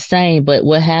be the same, but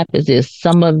what happens is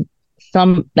some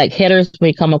like headers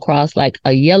may come across like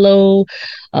a yellow,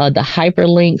 the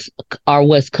hyperlinks are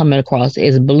what's coming across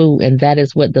as blue, and that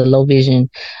is what the low vision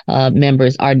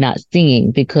members are not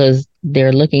seeing, because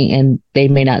they're looking and they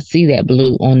may not see that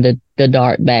blue on the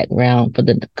dark background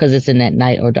because it's in that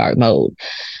night or dark mode.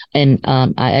 And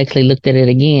I actually looked at it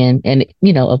again, and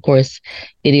of course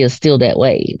it is still that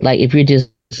way. Like if you're just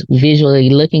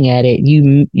visually looking at it,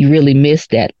 you really miss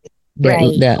that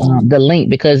Right. the link,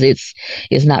 because it's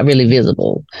not really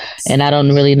visible. And I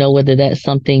don't really know whether that's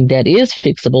something that is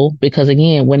fixable, because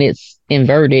again, when it's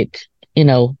inverted,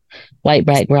 white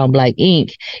background, black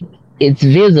ink, it's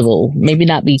visible. Maybe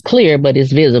not be clear, but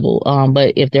it's visible.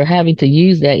 But if they're having to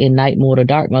use that in night mode or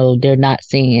dark mode, they're not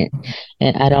seeing it.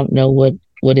 And I don't know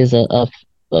what is a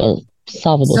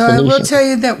solvable So solution. I will tell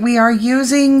you that we are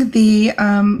using the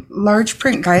large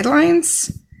print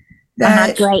guidelines.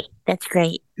 Great. That's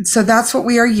great. So that's what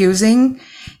we are using.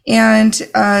 And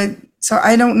so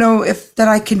I don't know if that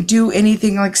I can do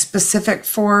anything like specific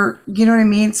for,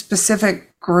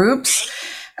 specific groups.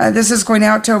 This is going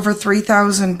out to over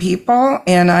 3,000 people.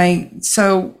 And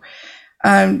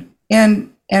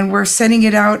and we're sending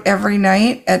it out every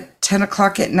night at 10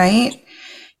 o'clock at night.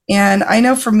 And I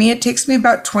know for me, it takes me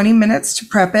about 20 minutes to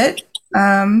prep it.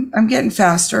 I'm getting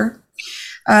faster.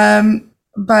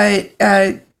 But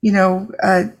I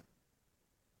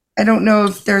don't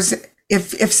know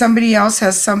if somebody else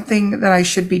has something that I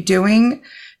should be doing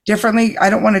differently. I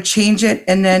don't want to change it,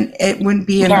 and then it wouldn't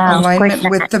be in alignment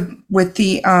with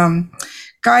the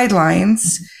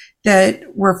guidelines that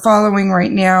we're following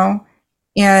right now,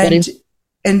 and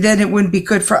then it wouldn't be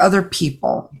good for other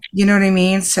people. You know what I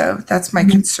mean? So that's my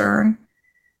concern.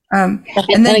 And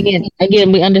then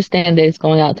again, we understand that it's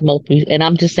going out to multiple, and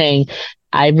I'm just saying,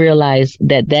 I realize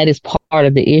that is part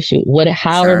of the issue.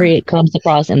 However it comes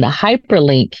across in the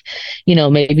hyperlink,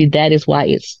 maybe that is why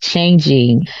it's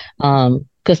changing.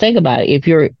 Because think about it,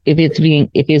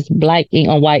 if it's black ink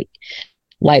on white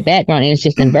background and it's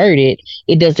just inverted,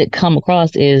 it doesn't come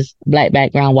across as black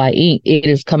background white ink. It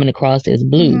is coming across as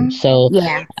blue. Mm-hmm. So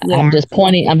I'm just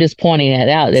pointing it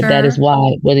out that is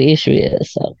why the issue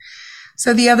is.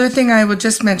 So the other thing I will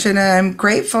just mention, I'm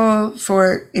grateful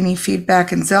for any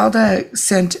feedback, and Zelda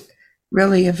sent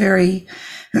really a very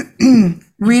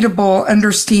readable,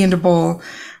 understandable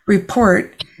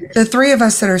report. The three of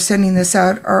us that are sending this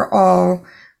out are all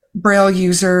Braille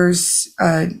users.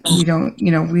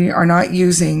 We are not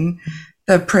using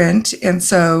the print, and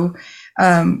so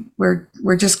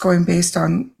we're just going based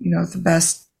on the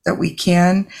best that we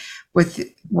can with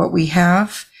what we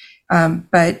have.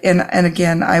 But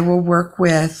again, I will work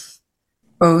with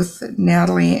both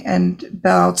Natalie and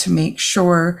Belle to make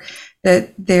sure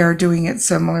that they are doing it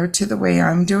similar to the way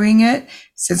I'm doing it,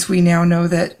 since we now know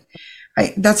that.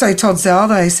 That's why I told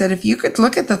Zelda, I said, if you could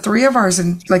look at the three of ours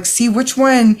and see which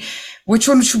one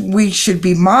we should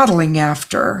be modeling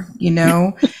after,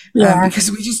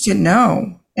 because we just didn't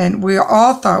know. And we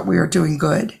all thought we were doing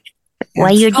good.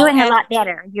 Well, you're doing a lot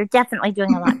better. You're definitely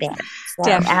doing a lot better. So,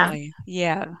 definitely.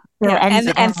 Yeah.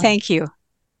 And thank you.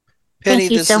 Penny,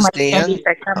 thank you this so is much, Dan. Penny,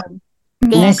 for coming.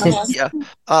 Dan, go ahead. Yeah.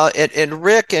 And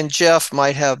Rick and Jeff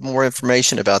might have more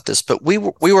information about this, but we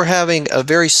were having a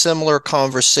very similar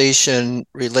conversation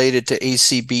related to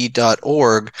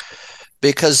acb.org,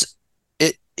 because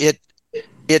it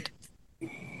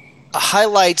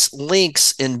highlights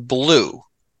links in blue.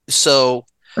 So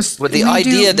with the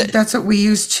idea that's what we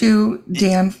use too,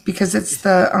 Dan, because it's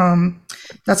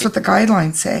that's what the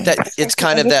guidelines say. That it's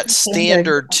kind of that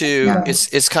standard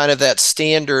it's kind of that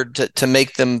standard to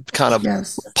make them kind of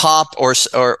pop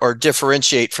or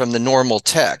differentiate from the normal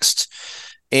text.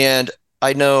 And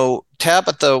I know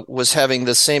Tabitha was having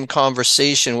the same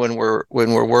conversation when we're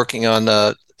working on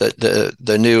the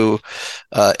new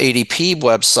ADP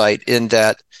website, in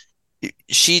that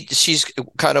she's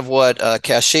kind of what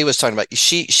Cachet was talking about.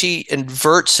 She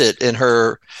inverts it in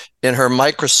her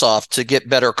Microsoft to get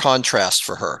better contrast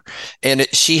for her, and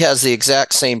she has the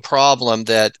exact same problem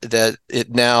that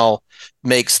it now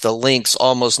makes the links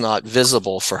almost not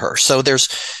visible for her. So there's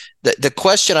the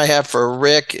question I have for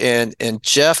Rick and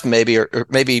Jeff, maybe or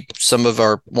maybe some of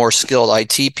our more skilled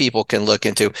IT people can look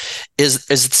into, is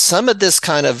some of this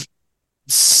kind of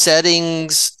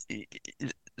settings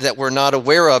that we're not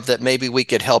aware of that maybe we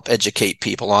could help educate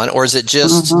people on, or is it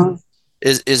just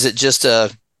is it just a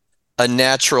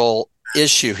natural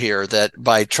issue here that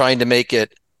by trying to make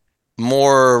it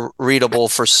more readable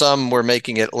for some, we're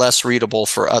making it less readable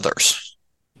for others?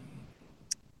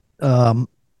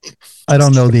 I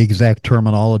don't know the exact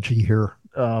terminology here.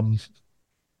 I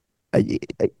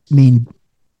mean,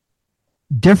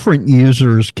 different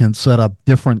users can set up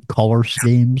different color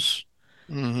schemes.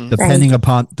 Depending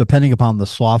upon the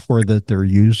software that they're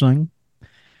using.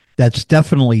 That's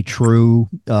definitely true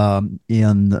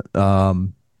in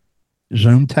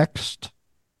Zoom text.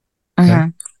 Okay?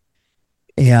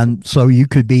 And so you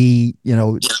could be,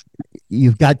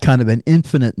 you've got kind of an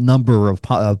infinite number of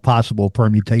possible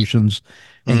permutations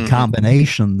and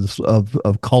combinations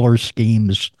of color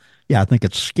schemes. Yeah, I think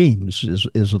it's schemes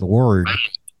is the word,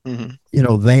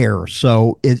 there.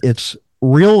 So it's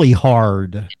really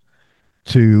hard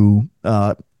to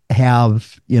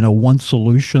have one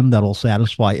solution that'll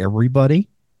satisfy everybody.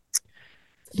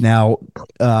 Now,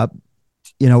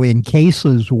 in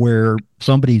cases where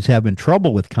somebody's having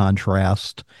trouble with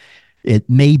contrast, it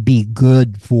may be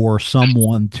good for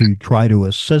someone to try to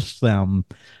assist them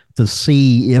to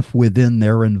see if within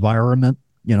their environment,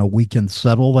 we can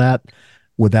settle that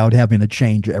without having to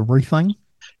change everything.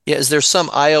 Yeah, is there some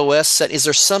iOS set? Is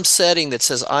there some setting that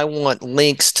says I want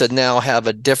links to now have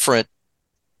a different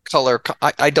color?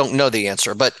 I don't know the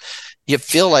answer, but you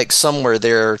feel like somewhere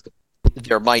there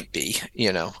might be,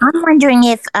 I'm wondering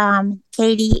if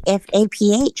Katie, if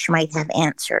APH might have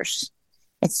answers.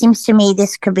 It seems to me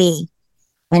this could be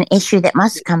an issue that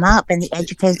must come up in the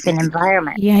education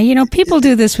environment. Yeah, people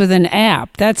do this with an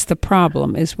app. That's the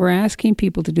problem, is we're asking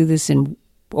people to do this and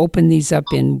open these up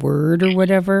in Word or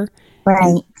whatever. Right.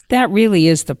 And that really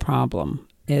is the problem,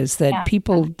 is that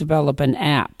people develop an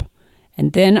app.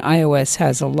 And then iOS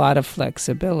has a lot of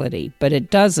flexibility, but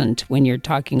it doesn't when you're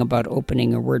talking about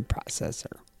opening a word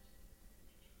processor.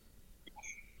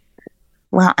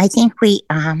 Well, I think we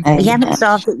haven't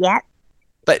solved it yet.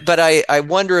 But I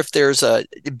wonder if there's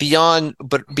beyond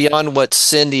what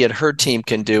Cindy and her team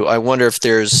can do. I wonder if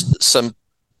there's some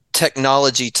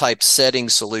technology type setting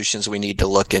solutions we need to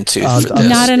look into for this.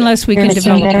 Not unless we can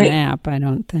develop an app, I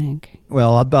don't think.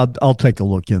 Well, I'll take a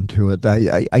look into it.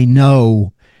 I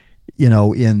know.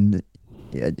 In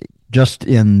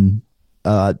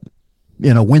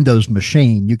Windows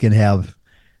machine, you can have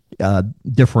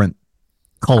different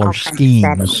color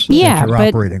schemes that you're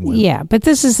operating with. Yeah, but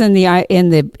this is in the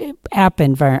app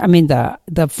environment. I mean,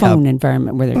 the phone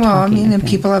environment where they're talking. Well, I mean, and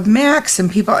people have Macs,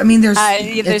 and people. I mean, there's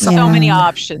so many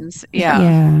options.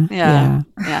 Yeah.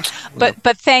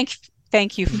 But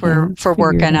thank you for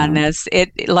working on this.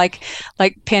 It like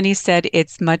Penny said,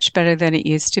 it's much better than it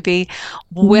used to be.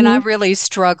 When I really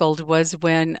struggled was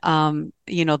when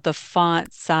the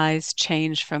font size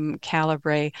changed from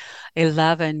Calibri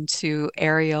 11 to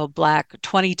Arial Black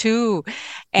 22,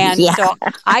 and so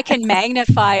I can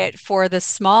magnify it for the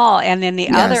small, and then the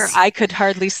other I could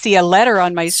hardly see a letter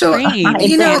on my screen.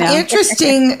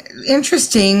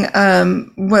 Interesting.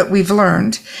 What we've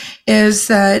learned is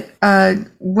that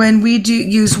when we do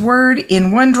use Word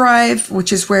in OneDrive,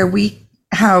 which is where we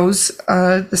house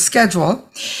the schedule,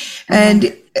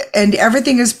 and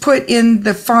everything is put in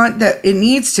the font that it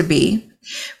needs to be,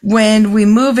 when we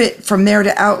move it from there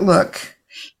to Outlook,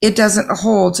 it doesn't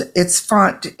hold its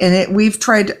font. And we've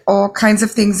tried all kinds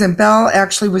of things, and Belle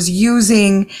actually was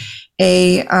using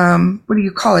a what do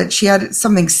you call it? She had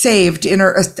something saved in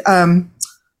her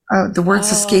the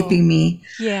word's escaping me.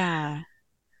 Yeah.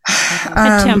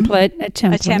 A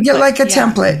template. Yeah, like a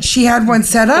template. She had one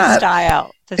set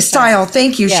up. Style.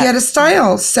 Thank you. Yeah. She had a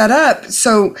style set up.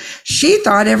 So she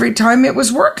thought every time it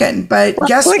was working, but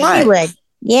guess what?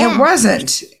 It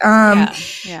wasn't.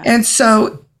 And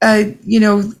so,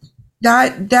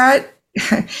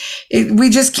 we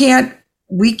just can't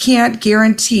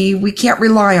guarantee, we can't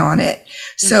rely on it.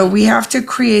 So we have to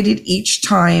create it each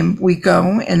time we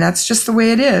go. And that's just the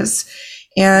way it is.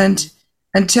 And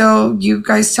until you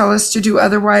guys tell us to do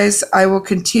otherwise, I will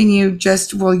continue.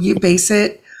 Will you base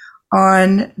it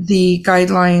on the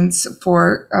guidelines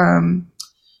for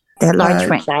the large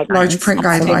print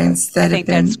guidelines that have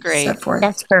been set forth?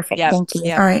 That's perfect. Yep. Thank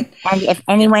you. All right. And if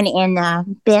anyone in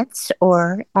BITS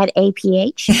or at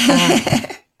APH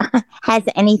has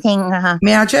anything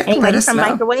magic, let us from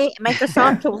know.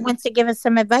 Microsoft wants to give us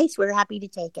some advice, we're happy to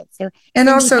take it. So, and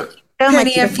also,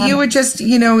 Penny, if you would just,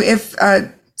 if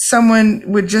someone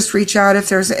would just reach out if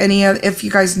there's if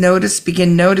you guys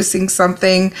begin noticing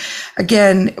something.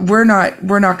 Again, we're not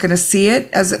going to see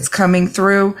it as it's coming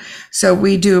through. So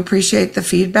we do appreciate the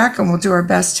feedback, and we'll do our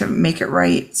best to make it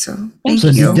right. So thank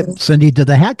you. Cindy, did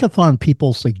the hackathon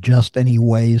people suggest any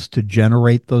ways to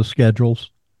generate those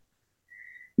schedules?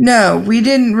 No, we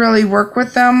didn't really work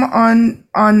with them on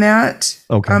that.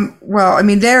 Okay. Well, I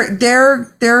mean,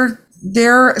 their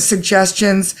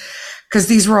suggestions, because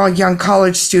these were all young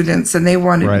college students, and they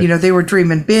wanted, they were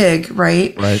dreaming big,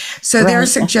 right? Right. So their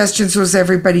suggestions was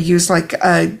everybody use go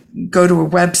to a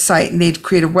website, and they'd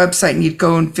create a website, and you'd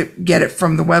go and get it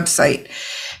from the website.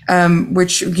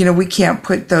 Which, we can't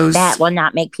put those. That will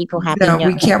not make people happy. No,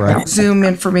 we can't put Zoom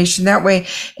information that way.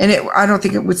 And I don't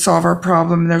think it would solve our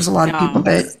problem. There's a lot of people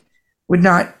that would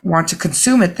not want to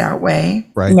consume it that way.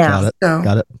 Right. No.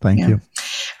 Got it. Thank you.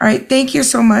 All right. Thank you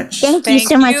so much. Thank you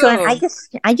so much.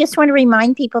 I just want to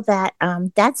remind people that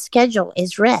that schedule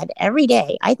is read every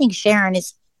day. I think Sharon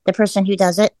is the person who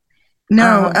does it.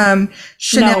 No,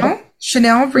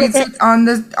 Chanel reads it on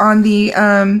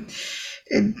the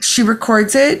she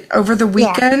records it over the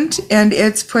weekend, and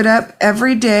it's put up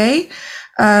every day.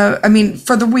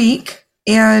 For the week,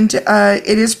 and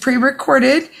it is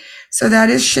pre-recorded. So that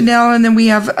is Chanel, and then we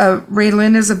have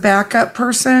Raylyn as a backup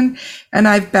person, and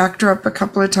I've backed her up a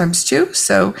couple of times too.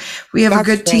 So we have a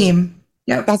good team.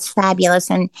 Yep. That's fabulous.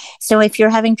 And so if you're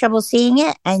having trouble seeing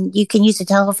it, and you can use a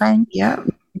telephone,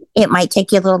 it might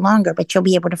take you a little longer, but you'll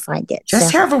be able to find it.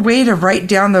 Just have a way to write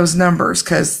down those numbers,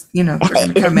 because they're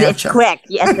going to come at you. Quick.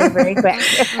 Yes, they're very quick.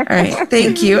 All right.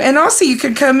 Thank you. And also, you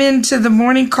could come into the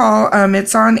morning call.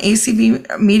 It's on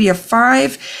ACB Media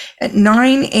 5 at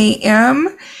 9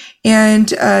 a.m.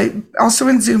 and also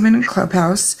in Zoom and in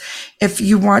Clubhouse if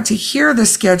you want to hear the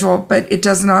schedule, but it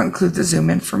does not include the Zoom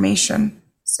information.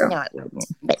 So, no, it wouldn't.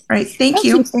 But all right. Thank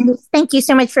you, Cindy. Thank you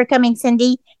so much for coming,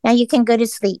 Cindy. Now you can go to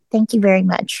sleep. Thank you very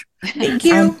much. Thank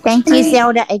you. Thank you,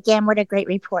 Zelda. Again, what a great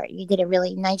report. You did a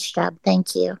really nice job.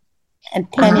 Thank you. And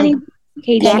Penny,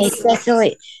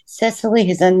 Cecily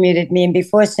has unmuted me, and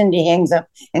before Cindy hangs up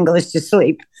and goes to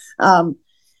sleep,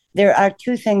 there are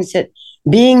two things that,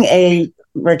 being a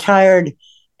retired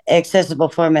accessible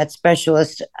format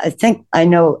specialist, I think I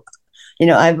know,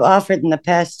 I've offered in the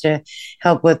past to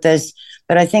help with this,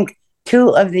 but I think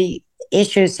two of the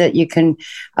issues that you can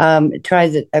try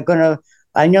that are going to,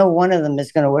 I know one of them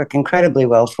is going to work incredibly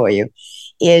well for you,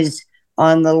 is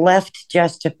on the left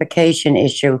justification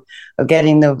issue of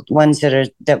getting the ones that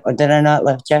are not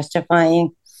left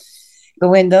justifying.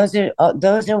 Go in. Those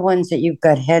are ones that you've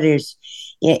got headings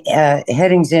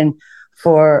in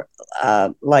for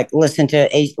like listen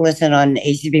on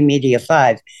ACB Media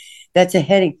 5. That's a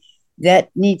heading that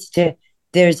needs to,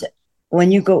 there's,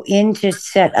 when you go in to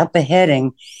set up a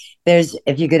heading, there's,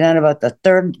 if you go down about the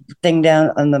third thing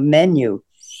down on the menu,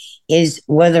 is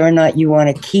whether or not you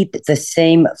want to keep the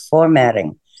same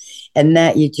formatting. And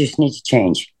that you just need to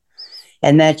change.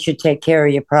 And that should take care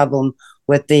of your problem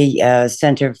with the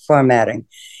center formatting.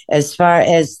 As far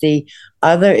as the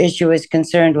other issue is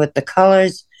concerned with the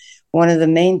colors, one of the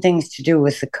main things to do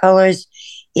with the colors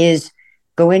is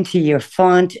go into your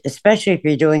font, especially if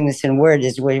you're doing this in Word,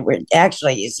 is where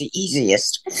actually is the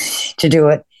easiest to do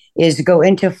it, is go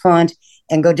into font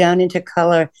and go down into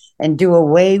color and do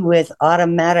away with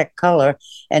automatic color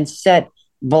and set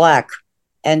black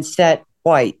and set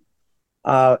white.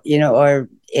 Or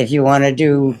if you want to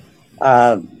do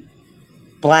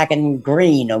black and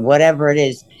green or whatever it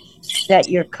is, set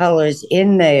your colors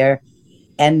in there,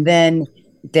 and then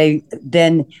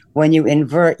when you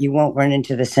invert, you won't run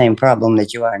into the same problem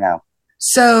that you are now.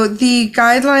 So the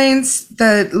guidelines,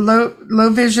 the low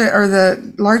vision or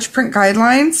the large print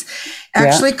guidelines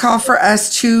actually call for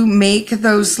us to make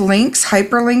those links,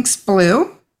 hyperlinks,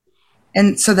 blue.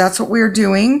 And so that's what we're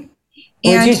doing.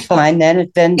 Which is fine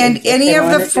then. And any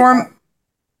of the form,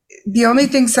 the only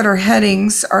things that are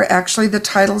headings are actually the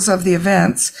titles of the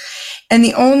events. And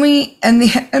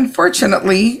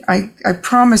unfortunately, I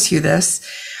promise you this,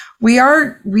 we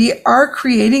are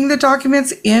creating the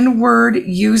documents in Word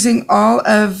using all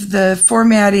of the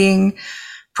formatting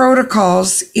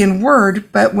protocols in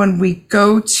Word, but when we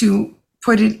go to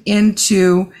put it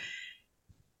into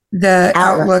the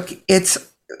Outlook, it's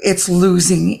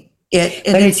losing it,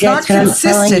 and it's not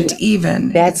consistent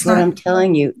even. That's what I'm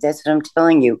telling you. That's what I'm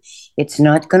telling you. It's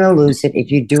not going to lose it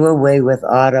if you do away with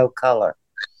auto color.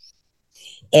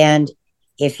 And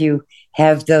if you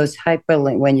have those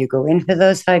hyperlink, when you go into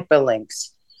those hyperlinks,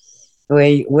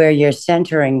 where you're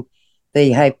centering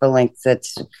the hyperlink,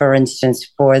 that's, for instance,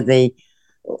 for the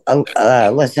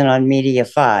Listen on Media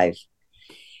 5,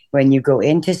 when you go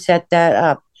in to set that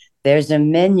up, there's a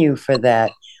menu for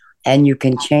that, and you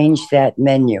can change that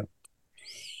menu.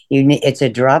 It's a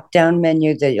drop-down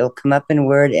menu that you'll come up in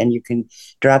Word, and you can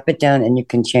drop it down and you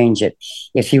can change it.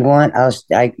 If you want, I'd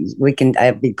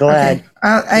be glad. Okay.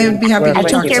 I would be happy to I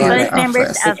talk think to they're you both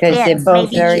members of because they're FINS.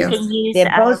 both Maybe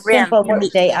they're both RIM. simple.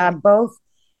 They are both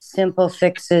simple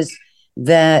fixes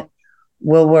that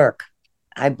will work.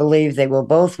 I believe they will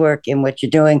both work in what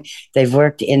you're doing. They've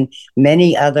worked in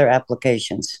many other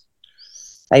applications.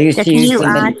 I used to use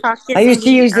them. I used to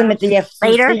use them at the FCC,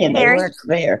 later, and they Terry? worked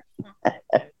there.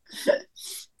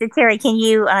 So Terry, can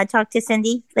you talk to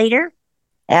Cindy later?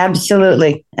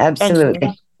 Absolutely.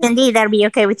 Cindy, that'll be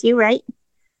okay with you, right?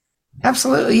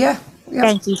 Absolutely, yeah.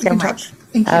 Thank you so much.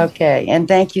 Okay, and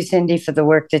thank you, Cindy, for the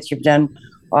work that you've done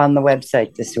on the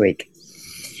website this week.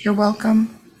 You're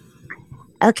welcome.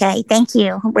 Okay, thank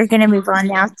you. We're going to move on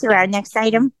now to our next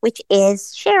item, which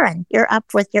is Sharon. You're up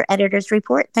with your editor's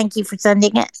report. Thank you for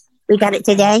sending it. We got it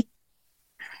today.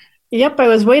 Yep, I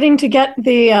was waiting to get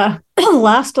the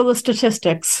last of the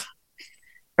statistics.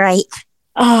 Right.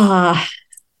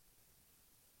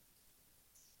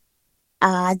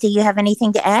 Do you have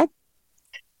anything to add?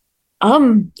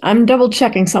 I'm double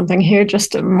checking something here.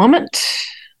 Just a moment.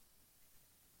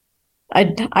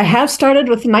 I have started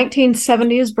with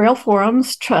 1970s Braille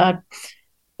forums,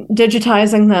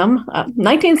 digitizing them.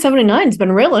 1979 has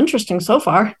been real interesting so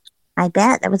far. I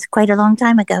bet. That was quite a long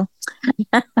time ago.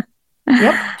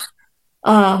 Yep.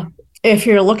 If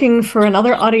you're looking for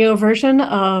another audio version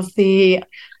of the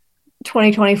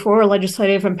 2024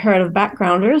 Legislative Imperative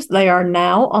Backgrounders, they are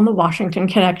now on the Washington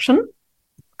Connection.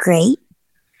 Great.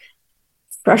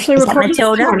 Freshly recorded this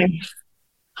morning.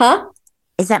 Huh?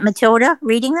 Is that Matilda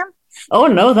reading them? Oh,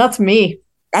 no, that's me.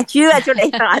 That's you? That's what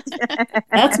I thought.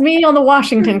 That's me on the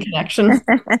Washington Connection.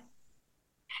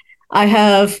 I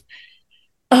have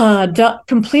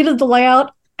completed the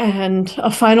layout and a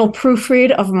final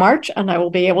proofread of March, and I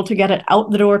will be able to get it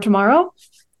out the door tomorrow.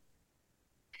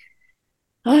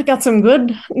 I got some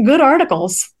good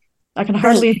articles. I can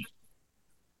hardly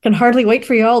wait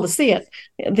for you all to see it.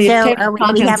 We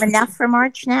have enough for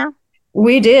March now?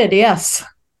 We did, yes.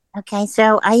 Okay,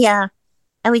 so I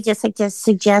would just like to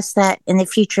suggest that in the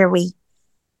future we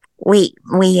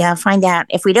find out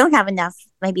if we don't have enough,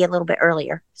 maybe a little bit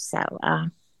earlier. So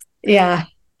yeah.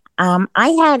 I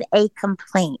had a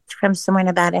complaint from someone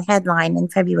about a headline in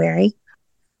February.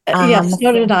 Yes,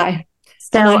 so did I.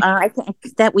 So I think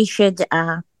that we should.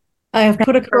 I have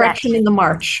put a correction in the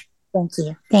March. Thank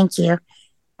you.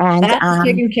 And that's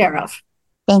taken care of.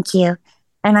 Thank you.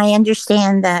 And I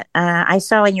understand that I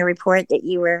saw in your report that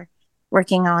you were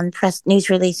working on press news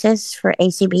releases for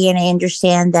ACB, and I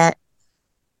understand that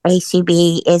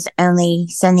ACB is only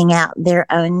sending out their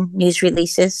own news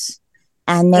releases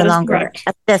and no longer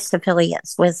assist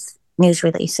affiliates with news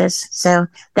releases. So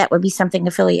that would be something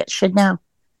affiliates should know.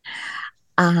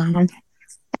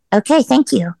 Okay,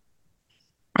 thank you.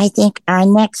 I think our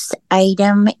next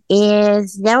item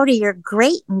is Zelda, your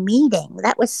great meeting.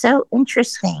 That was so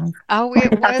interesting. Oh,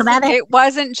 it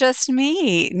wasn't just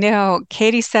me. No,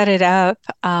 Katie set it up,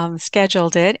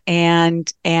 scheduled it,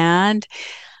 and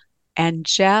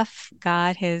Jeff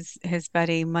got his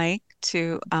buddy Mike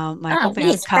to Michael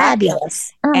Babcock,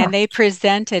 fabulous. And they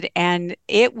presented, and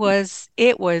it was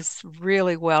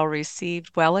really well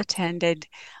received, well attended.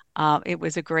 It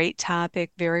was a great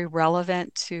topic, very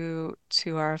relevant to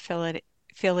our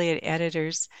affiliate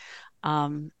editors.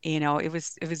 It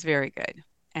was very good,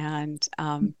 and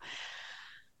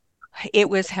it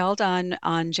was held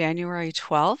on January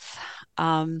 12th.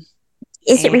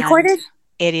 Is it recorded?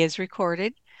 It is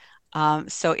recorded.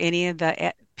 So any of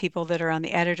the people that are on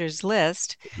the editor's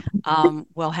list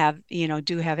will have,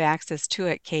 do have access to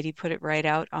it. Katie put it right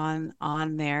out on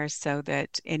there so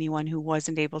that anyone who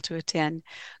wasn't able to attend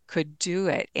could do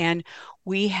it. And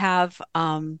we have,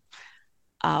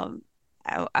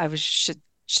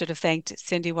 should have thanked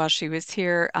Cindy while she was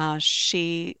here.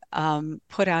 She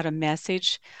put out a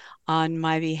message on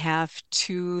my behalf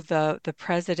to the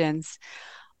presidents.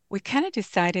 We kind of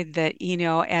decided that,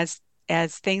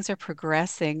 as things are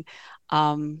progressing,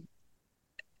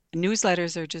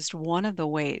 newsletters are just one of the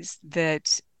ways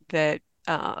that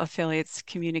affiliates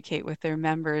communicate with their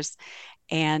members.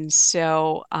 And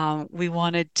so we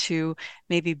wanted to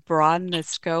maybe broaden the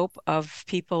scope of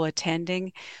people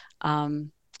attending,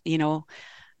 the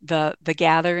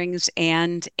gatherings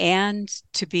and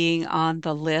to being on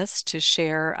the list to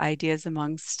share ideas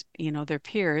amongst, their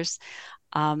peers,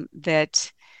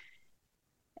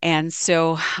 and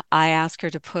so I asked her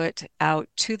to put out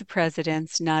to the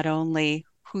presidents not only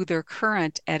who their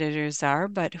current editors are,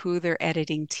 but who their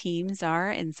editing teams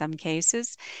are in some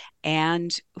cases,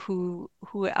 and who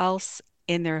else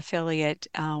in their affiliate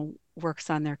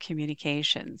works on their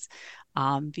communications,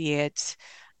 be it,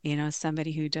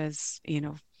 somebody who does,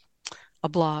 a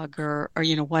blog or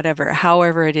whatever,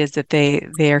 however it is that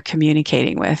they are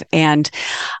communicating with. And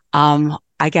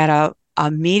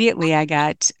immediately I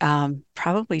got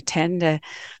probably 10 to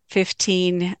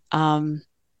 15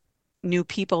 new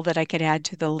people that I could add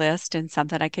to the list and some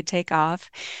that I could take off.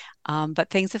 But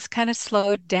things have kind of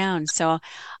slowed down. So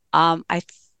I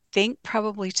think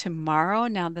probably tomorrow,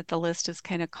 now that the list has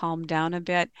kind of calmed down a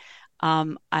bit,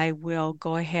 I will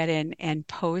go ahead and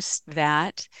post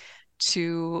that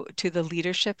to the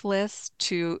leadership list,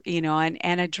 to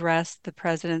and address the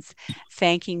presidents,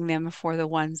 thanking them for the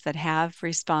ones that have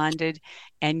responded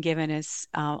and given us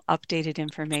updated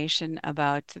information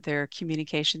about their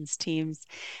communications teams,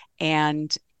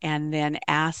 and then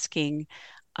asking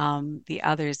the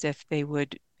others if they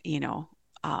would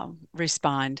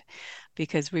respond,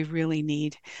 because we really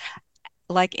need,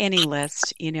 like any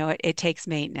list, it takes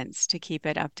maintenance to keep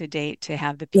it up to date, to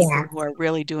have the people who are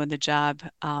really doing the job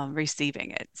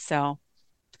receiving it. So,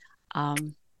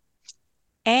 and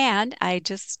I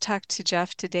just talked to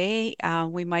Jeff today.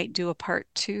 We might do a part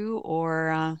 2,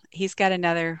 or he's got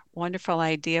another wonderful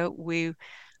idea. We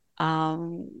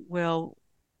will,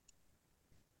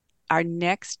 our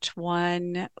next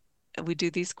one, we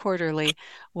do these quarterly,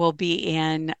 will be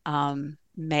in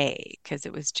May, because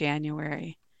it was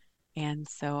January. And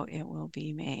so it will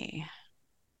be May.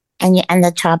 And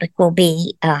the topic will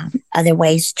be other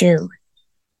ways to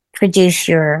produce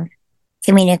your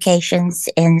communications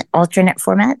in alternate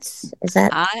formats. Is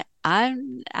that?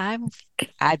 I'm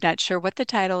not sure what the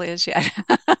title is yet.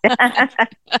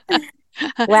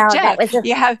 Well, Jeff,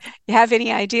 you have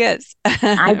any ideas?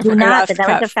 I do not, but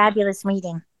that was a fabulous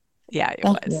meeting. Yeah, It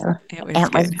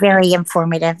was very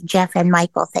informative. Jeff and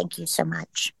Michael, thank you so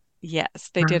much. Yes,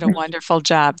 they did a wonderful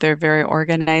job. They're very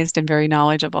organized and very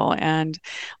knowledgeable, and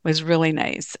was really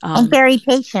nice. And very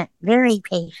patient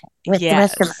with the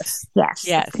rest of us. Yes.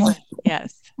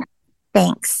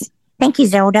 Thanks. Thank you,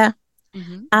 Zelda.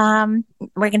 Mm-hmm.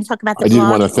 We're going to talk about the blog. I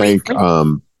did want to thank.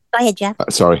 Go ahead, Jeff.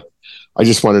 Sorry. I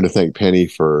just wanted to thank Penny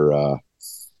for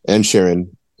and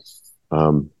Sharon.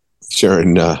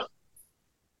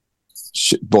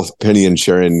 Both Penny and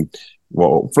Sharon.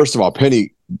 Well, first of all,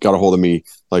 Penny got a hold of me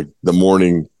like the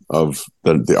morning of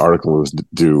the article was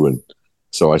due, and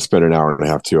so I spent an hour and a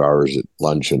half, 2 hours at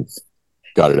lunch and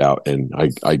got it out. And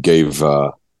I gave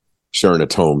Sharon a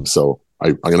tome, so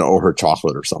I'm going to owe her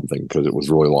chocolate or something because it was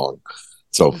really long.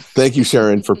 So thank you,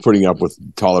 Sharon, for putting up with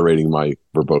tolerating my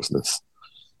verboseness.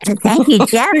 Thank you,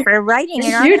 Jeff, for writing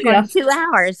an Thank you, article in Jeff. 2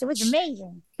 hours. It was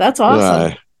amazing. That's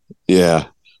awesome. Yeah.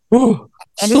 Whew.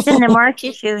 And it's in the March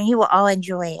issue, and you will all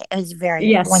enjoy it. It was a very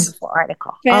Yes. wonderful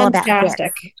article.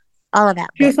 Fantastic. All about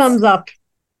 2 bits. thumbs up.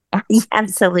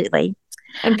 Absolutely.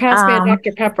 And pass me a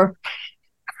Dr. Pepper.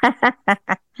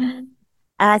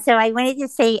 So I wanted to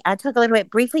say, talk a little bit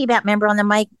briefly about Member on the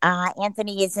Mic.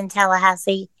 Anthony is in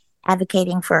Tallahassee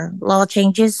advocating for law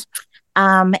changes.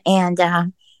 And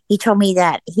he told me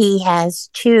that he has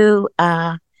 2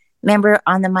 Member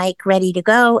on the Mic ready to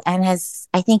go, and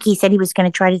I think he said he was going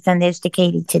to try to send those to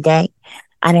Katie today.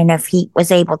 I don't know if he was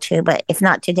able to, but if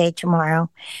not today, tomorrow.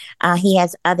 He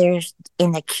has others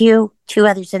in the queue, 2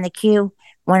 others in the queue,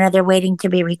 1 other waiting to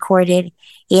be recorded.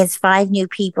 He has 5 new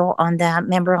people on the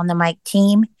Member on the Mic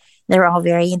team. They're all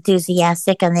very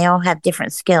enthusiastic, and they all have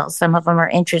different skills. Some of them are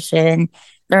interested in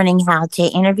learning how to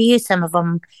interview. Some of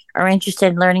them are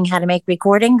interested in learning how to make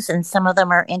recordings, and some of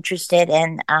them are interested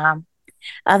in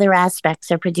other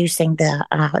aspects of producing the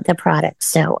product.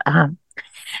 So I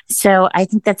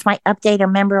think that's my update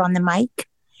on Member on the Mic.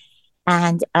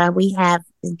 And we have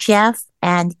Jeff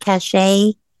and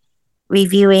Cache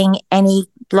reviewing any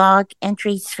blog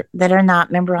entries that are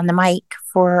not Member on the Mic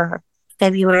for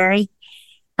February.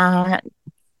 Do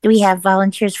we have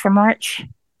volunteers for March?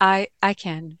 I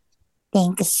can.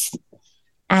 Thanks.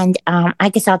 And I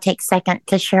guess I'll take second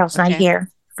because Cheryl's not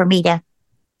here for me to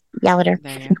yell at her.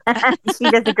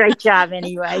 She does a great job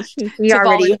anyway. She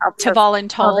already helps to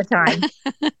volunteer all the time.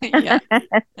 Yeah.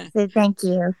 So thank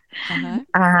you.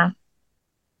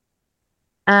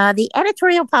 The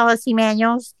editorial policy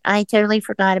manuals, I totally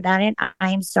forgot about it.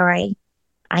 I am sorry.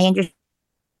 I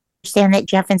understand that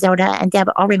Jeff and Zoda and Deb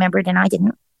all remembered and I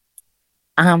didn't.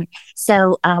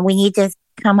 So we need to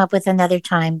come up with another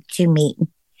time to meet.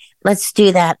 Let's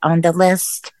do that on the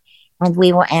list, and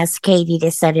we will ask Katie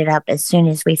to set it up as soon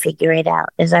as we figure it out.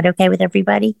 Is that okay with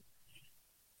everybody?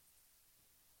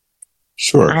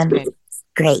 Sure.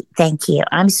 Great. Thank you.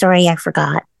 I'm sorry I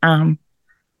forgot.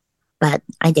 But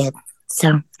I did.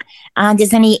 So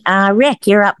does Rick,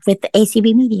 you're up with the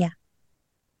ACB Media.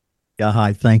 Yeah,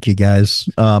 hi. Thank you, guys.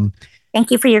 Thank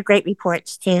you for your great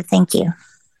reports, too. Thank you.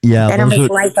 Yeah, that'll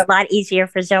make life a lot easier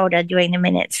for Zoda doing the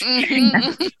minutes.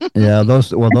 Yeah,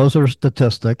 those are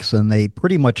statistics, and they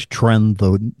pretty much trend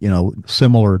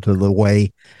similar to the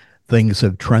way things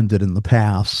have trended in the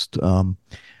past. On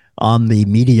the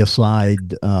media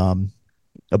side,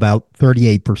 about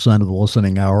 38% of the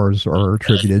listening hours are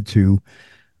attributed to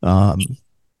oh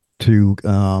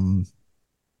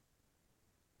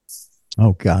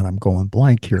God, I'm going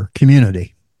blank here.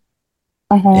 Community.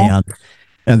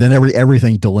 And then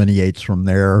everything delineates from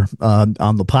there.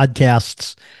 On the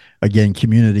podcasts, again,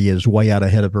 community is way out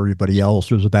ahead of everybody else.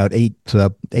 There's about eight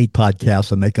podcasts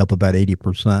that make up about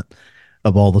 80%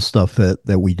 of all the stuff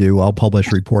that we do. I'll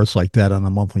publish reports like that on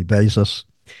a monthly basis.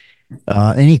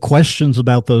 Any questions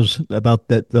about those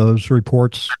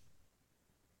reports?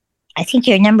 I think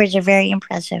your numbers are very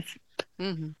impressive.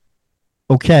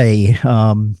 Okay.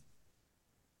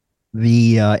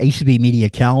 The ACB Media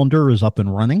calendar is up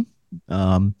and running.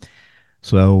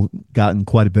 So gotten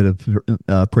quite a bit of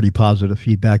pretty positive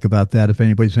feedback about that. If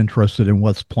anybody's interested in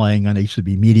what's playing on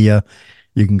ACB Media,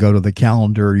 you can go to the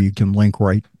calendar. You can link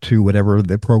right to whatever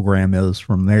the program is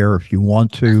from there if you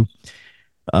want to.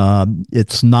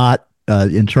 It's not,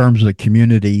 in terms of the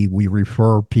community, we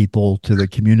refer people to the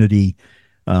community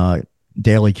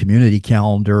daily community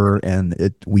calendar,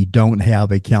 and we don't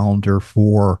have a calendar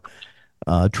for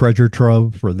Treasure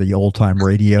Trove for the old time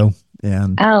radio.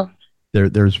 And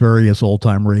there's various old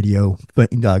time radio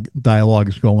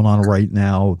dialogues going on right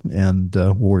now, and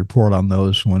we'll report on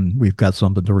those when we've got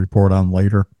something to report on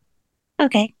later.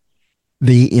 Okay.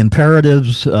 The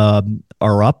imperatives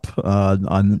are up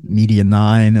on Media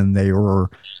 9, and they were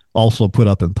also put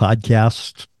up in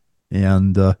podcast.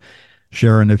 And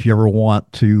Sharon, if you ever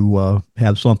want to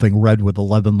have something read with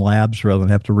 11 labs rather than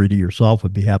have to read it yourself,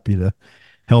 I'd be happy to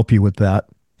help you with that.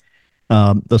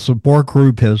 The support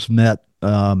group has met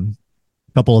a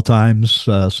couple of times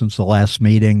since the last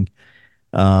meeting.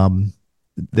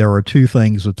 There are 2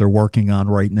 things that they're working on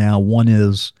right now. One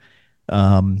is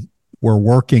we're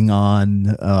working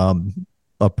on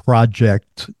a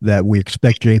project that we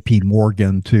expect JP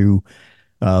Morgan to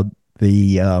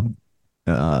the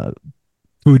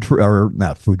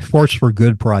Force for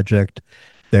Good project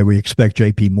that we expect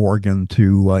JP Morgan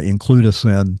to include us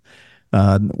in,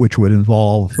 which would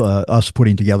involve us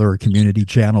putting together a community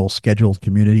channel, scheduled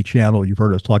community channel. You've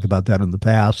heard us talk about that in the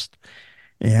past.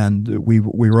 And we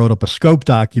wrote up a scope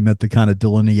document that kind of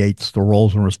delineates the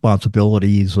roles and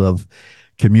responsibilities of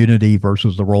community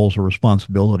versus the roles and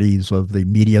responsibilities of the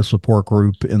media support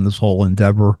group in this whole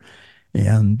endeavor.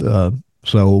 And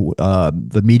so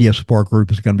the media support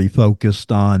group is going to be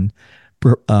focused on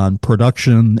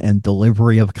production and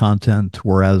delivery of content,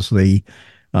 whereas the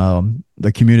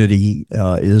community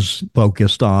is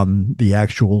focused on the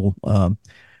actual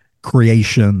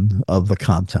creation of the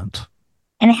content.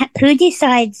 And who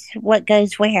decides what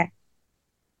goes where?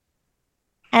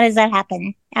 How does that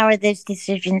happen? How are those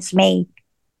decisions made?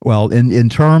 Well, in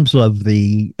terms of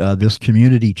the this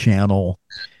community channel,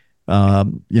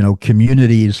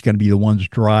 community is going to be the ones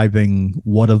driving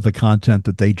what of the content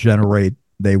that they generate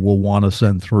they will want to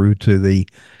send through to the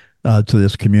to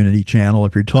this community channel.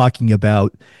 If you're talking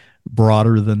about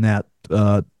broader than that,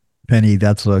 Penny,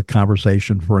 that's a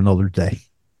conversation for another day.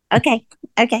 Okay.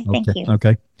 Thank you.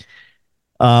 Okay.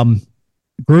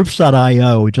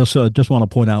 Groups.io, just want to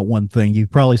point out one thing. You've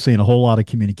probably seen a whole lot of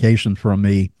communication from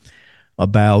me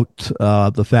about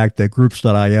the fact that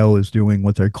Groups.io is doing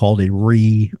what they called a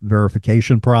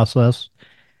re-verification process.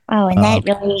 Oh, and that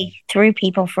really threw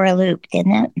people for a loop,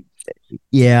 didn't it?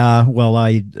 Yeah, well,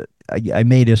 I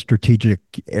made a strategic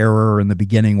error in the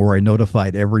beginning where I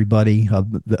notified everybody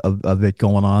of it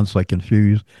going on, so I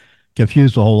confused a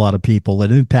whole lot of people.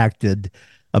 It impacted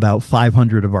about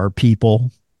 500 of our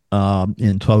people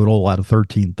in total out of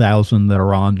 13,000 that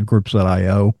are on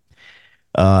Groups.io.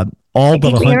 All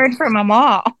but we heard from them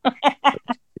all.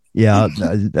 Yeah,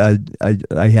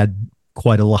 I had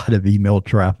quite a lot of email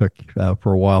traffic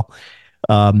for a while.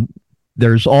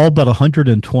 There's all but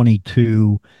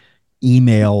 122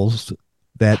 emails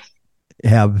that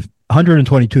have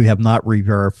 122 have not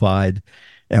re-verified,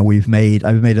 and I've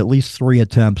made at least 3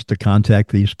 attempts to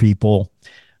contact these people.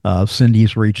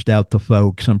 Cindy's reached out to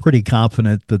folks. I'm pretty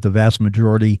confident that the vast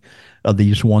majority of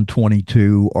these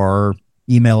 122 are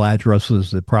email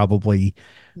addresses that probably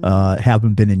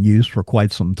haven't been in use for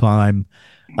quite some time.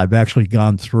 I've actually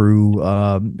gone through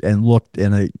and looked,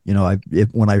 and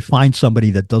when I find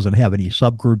somebody that doesn't have any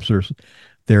subgroups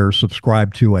they're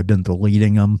subscribed to, I've been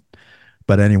deleting them.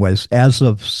 But anyways, as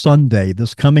of Sunday,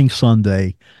 this coming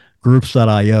Sunday,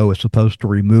 Groups.io is supposed to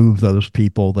remove those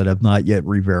people that have not yet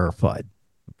re-verified.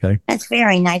 Okay, that's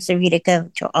very nice of you to go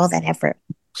to all that effort.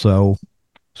 So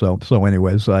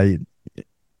anyways, and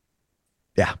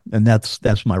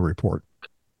that's my report.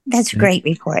 That's a great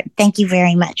report. Thank you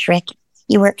very much, Rick.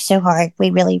 You work so hard.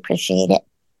 We really appreciate it.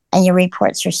 And your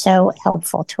reports are so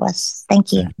helpful to us.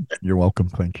 Thank you. You're welcome.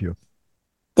 Thank you.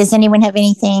 Does anyone have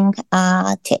anything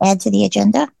to add to the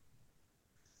agenda?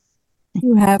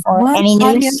 You have one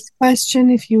audience question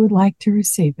if you would like to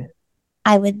receive it.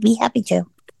 I would be happy to.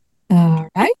 All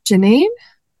right, Janine.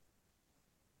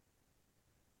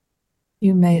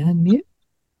 You may unmute.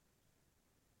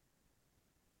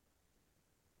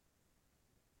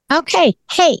 Okay.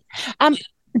 Hey,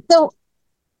 so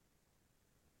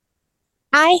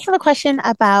I have a question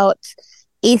about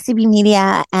ACB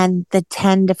Media and the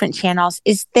 10 different channels.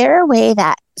 Is there a way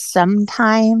that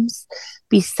sometimes,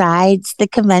 besides the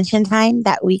convention time,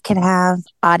 that we could have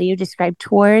audio described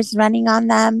tours running on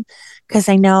them? Because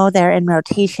I know they're in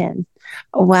rotation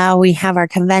while we have our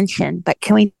convention, but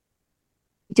can we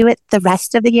do it the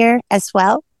rest of the year as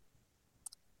well?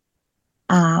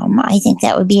 I think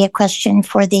that would be a question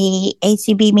for the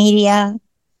ACB Media.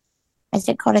 Is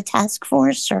it called a task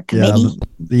force or committee? Yeah,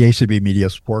 the ACB Media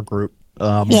Support Group.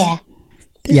 Yeah.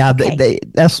 Okay.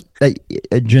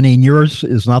 Janine, yours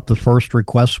is not the first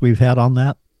request we've had on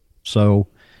that. So,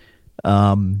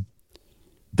 don't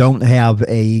have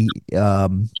a,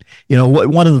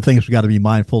 one of the things we got to be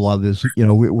mindful of is,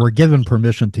 we're given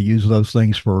permission to use those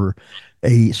things for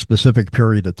a specific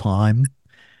period of time.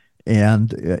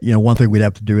 And, one thing we'd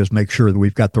have to do is make sure that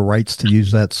we've got the rights to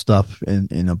use that stuff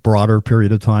in a broader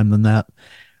period of time than that.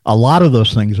 A lot of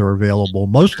those things are available.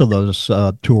 Most of those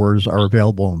tours are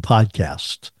available in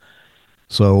podcasts.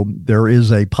 So there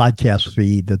is a podcast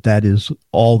feed that is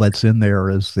all that's in there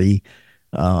is the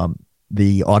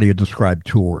audio described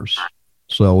tours.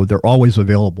 So they're always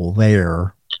available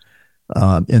there.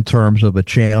 In terms of a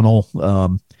channel,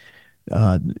 we'll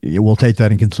take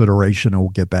that in consideration and we'll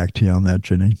get back to you on that,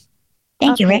 Jenny.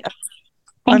 Thank you, Rick.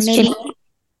 Thanks, or maybe Jenny.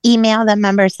 email the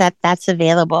members that's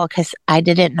available, because I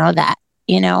didn't know that,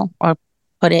 or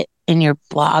put it in your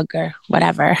blog or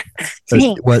whatever.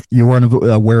 What you weren't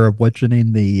aware of? What,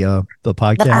 Janine? The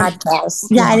podcast? The podcast.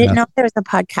 Yeah, I didn't know there was a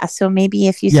podcast. So maybe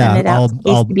if you send it out to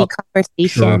ACB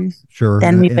Conversation, sure.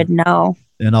 then we would know.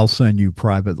 And I'll send you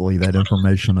privately that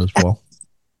information as well.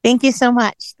 Thank you so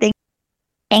much.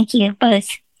 Thank you both.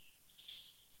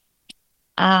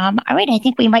 All right, I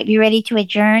think we might be ready to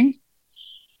adjourn.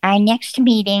 Our next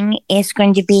meeting is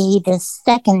going to be the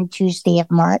second Tuesday of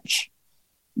March,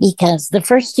 because the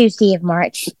first Tuesday of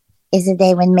March is a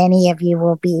day when many of you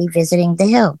will be visiting the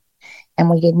Hill. And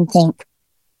we didn't think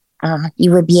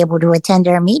you would be able to attend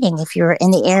our meeting if you're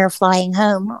in the air flying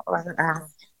home or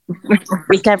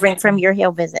recovering from your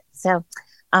Hill visit. So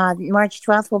March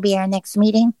 12th will be our next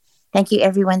meeting. Thank you,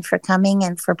 everyone, for coming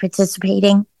and for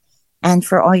participating and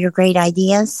for all your great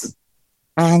ideas.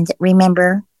 And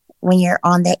remember, when you're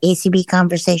on the ACB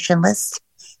conversation list,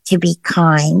 to be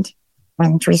kind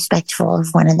and respectful of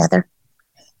one another.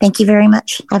 Thank you very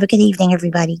much. Have a good evening,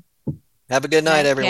 everybody. Have a good night, everyone.